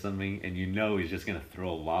 2-yard line or something, and he's just gonna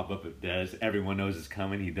throw a lob up at Dez. Everyone knows it's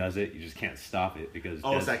coming. He does it. You just can't stop it because.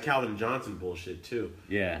 Oh, it's that Calvin Johnson bullshit too.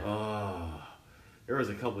 Yeah. Oh, there was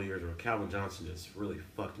a couple of years where Calvin Johnson just really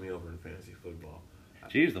fucked me over in fantasy football.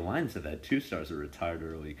 Jeez, the Lions said that 2 stars were retired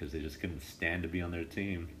early because they just couldn't stand to be on their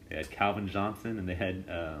team. They had Calvin Johnson and they had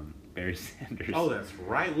Barry Sanders. Oh, that's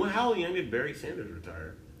right. How young did Barry Sanders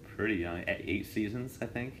retire? Pretty young. At 8 seasons, I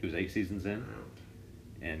think. He was 8 seasons in.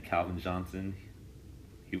 Oh. And Calvin Johnson,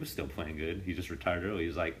 he was still playing good. He just retired early. He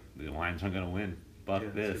was like, the Lions aren't going to win.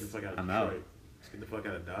 Fuck this. I'm out. Let's get the fuck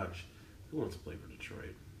out of Dodge. Who wants to play for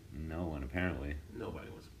Detroit? No one, apparently. Nobody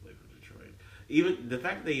wants to play for Detroit. Even the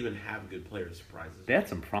fact that they even have good players surprises me. They had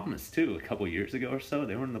some promise, too. A couple years ago or so,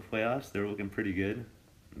 they were in the playoffs. They were looking pretty good.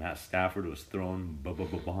 Matt Stafford was throwing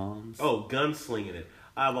bombs. Oh, gunslinging it.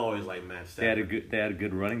 I've always liked Matt Stafford. They had a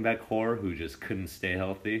good running back core who just couldn't stay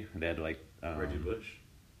healthy. They had Reggie Bush.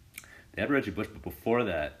 They had Reggie Bush, but before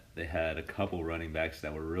that, they had a couple running backs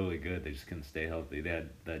that were really good. They just couldn't stay healthy. They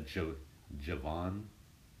had that Javon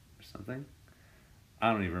or something.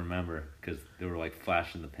 I don't even remember because they were like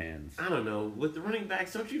flash in the pans. I don't know. With the running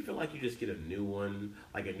backs, don't you feel like you just get a new one,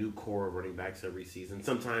 like a new core of running backs every season?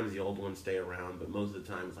 Sometimes the old ones stay around, but most of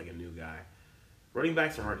the time it's like a new guy. Running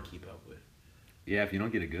backs are hard to keep up with. Yeah, if you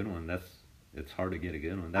don't get a good one, it's hard to get a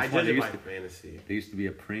good one. I judge it by fantasy. They used to be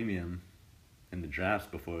a premium in the drafts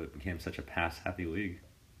before it became such a pass-happy league.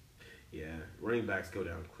 Yeah, running backs go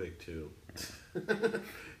down quick, too.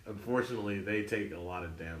 Unfortunately, they take a lot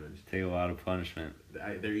of damage. Take a lot of punishment.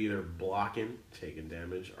 They're either blocking, taking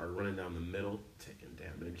damage, or running down the middle, taking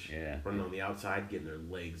damage. Yeah. Running on the outside, getting their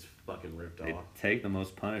legs fucking ripped off. Take the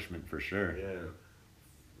most punishment for sure. Yeah.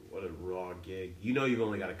 What a raw gig. You know you've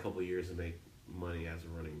only got a couple years to make money as a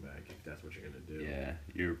running back if that's what you're going to do. Yeah,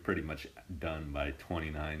 you're pretty much done by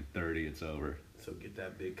 29, 30, it's over. So get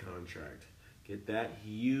that big contract. Get that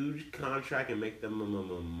huge contract and make them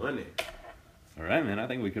money. All right, man, I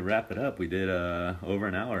think we could wrap it up. We did over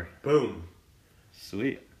an hour. Boom.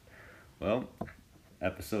 Sweet. Well,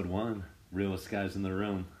 episode 1, Realest Guys in the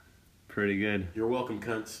Room. Pretty good. You're welcome,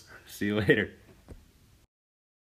 cunts. See you later.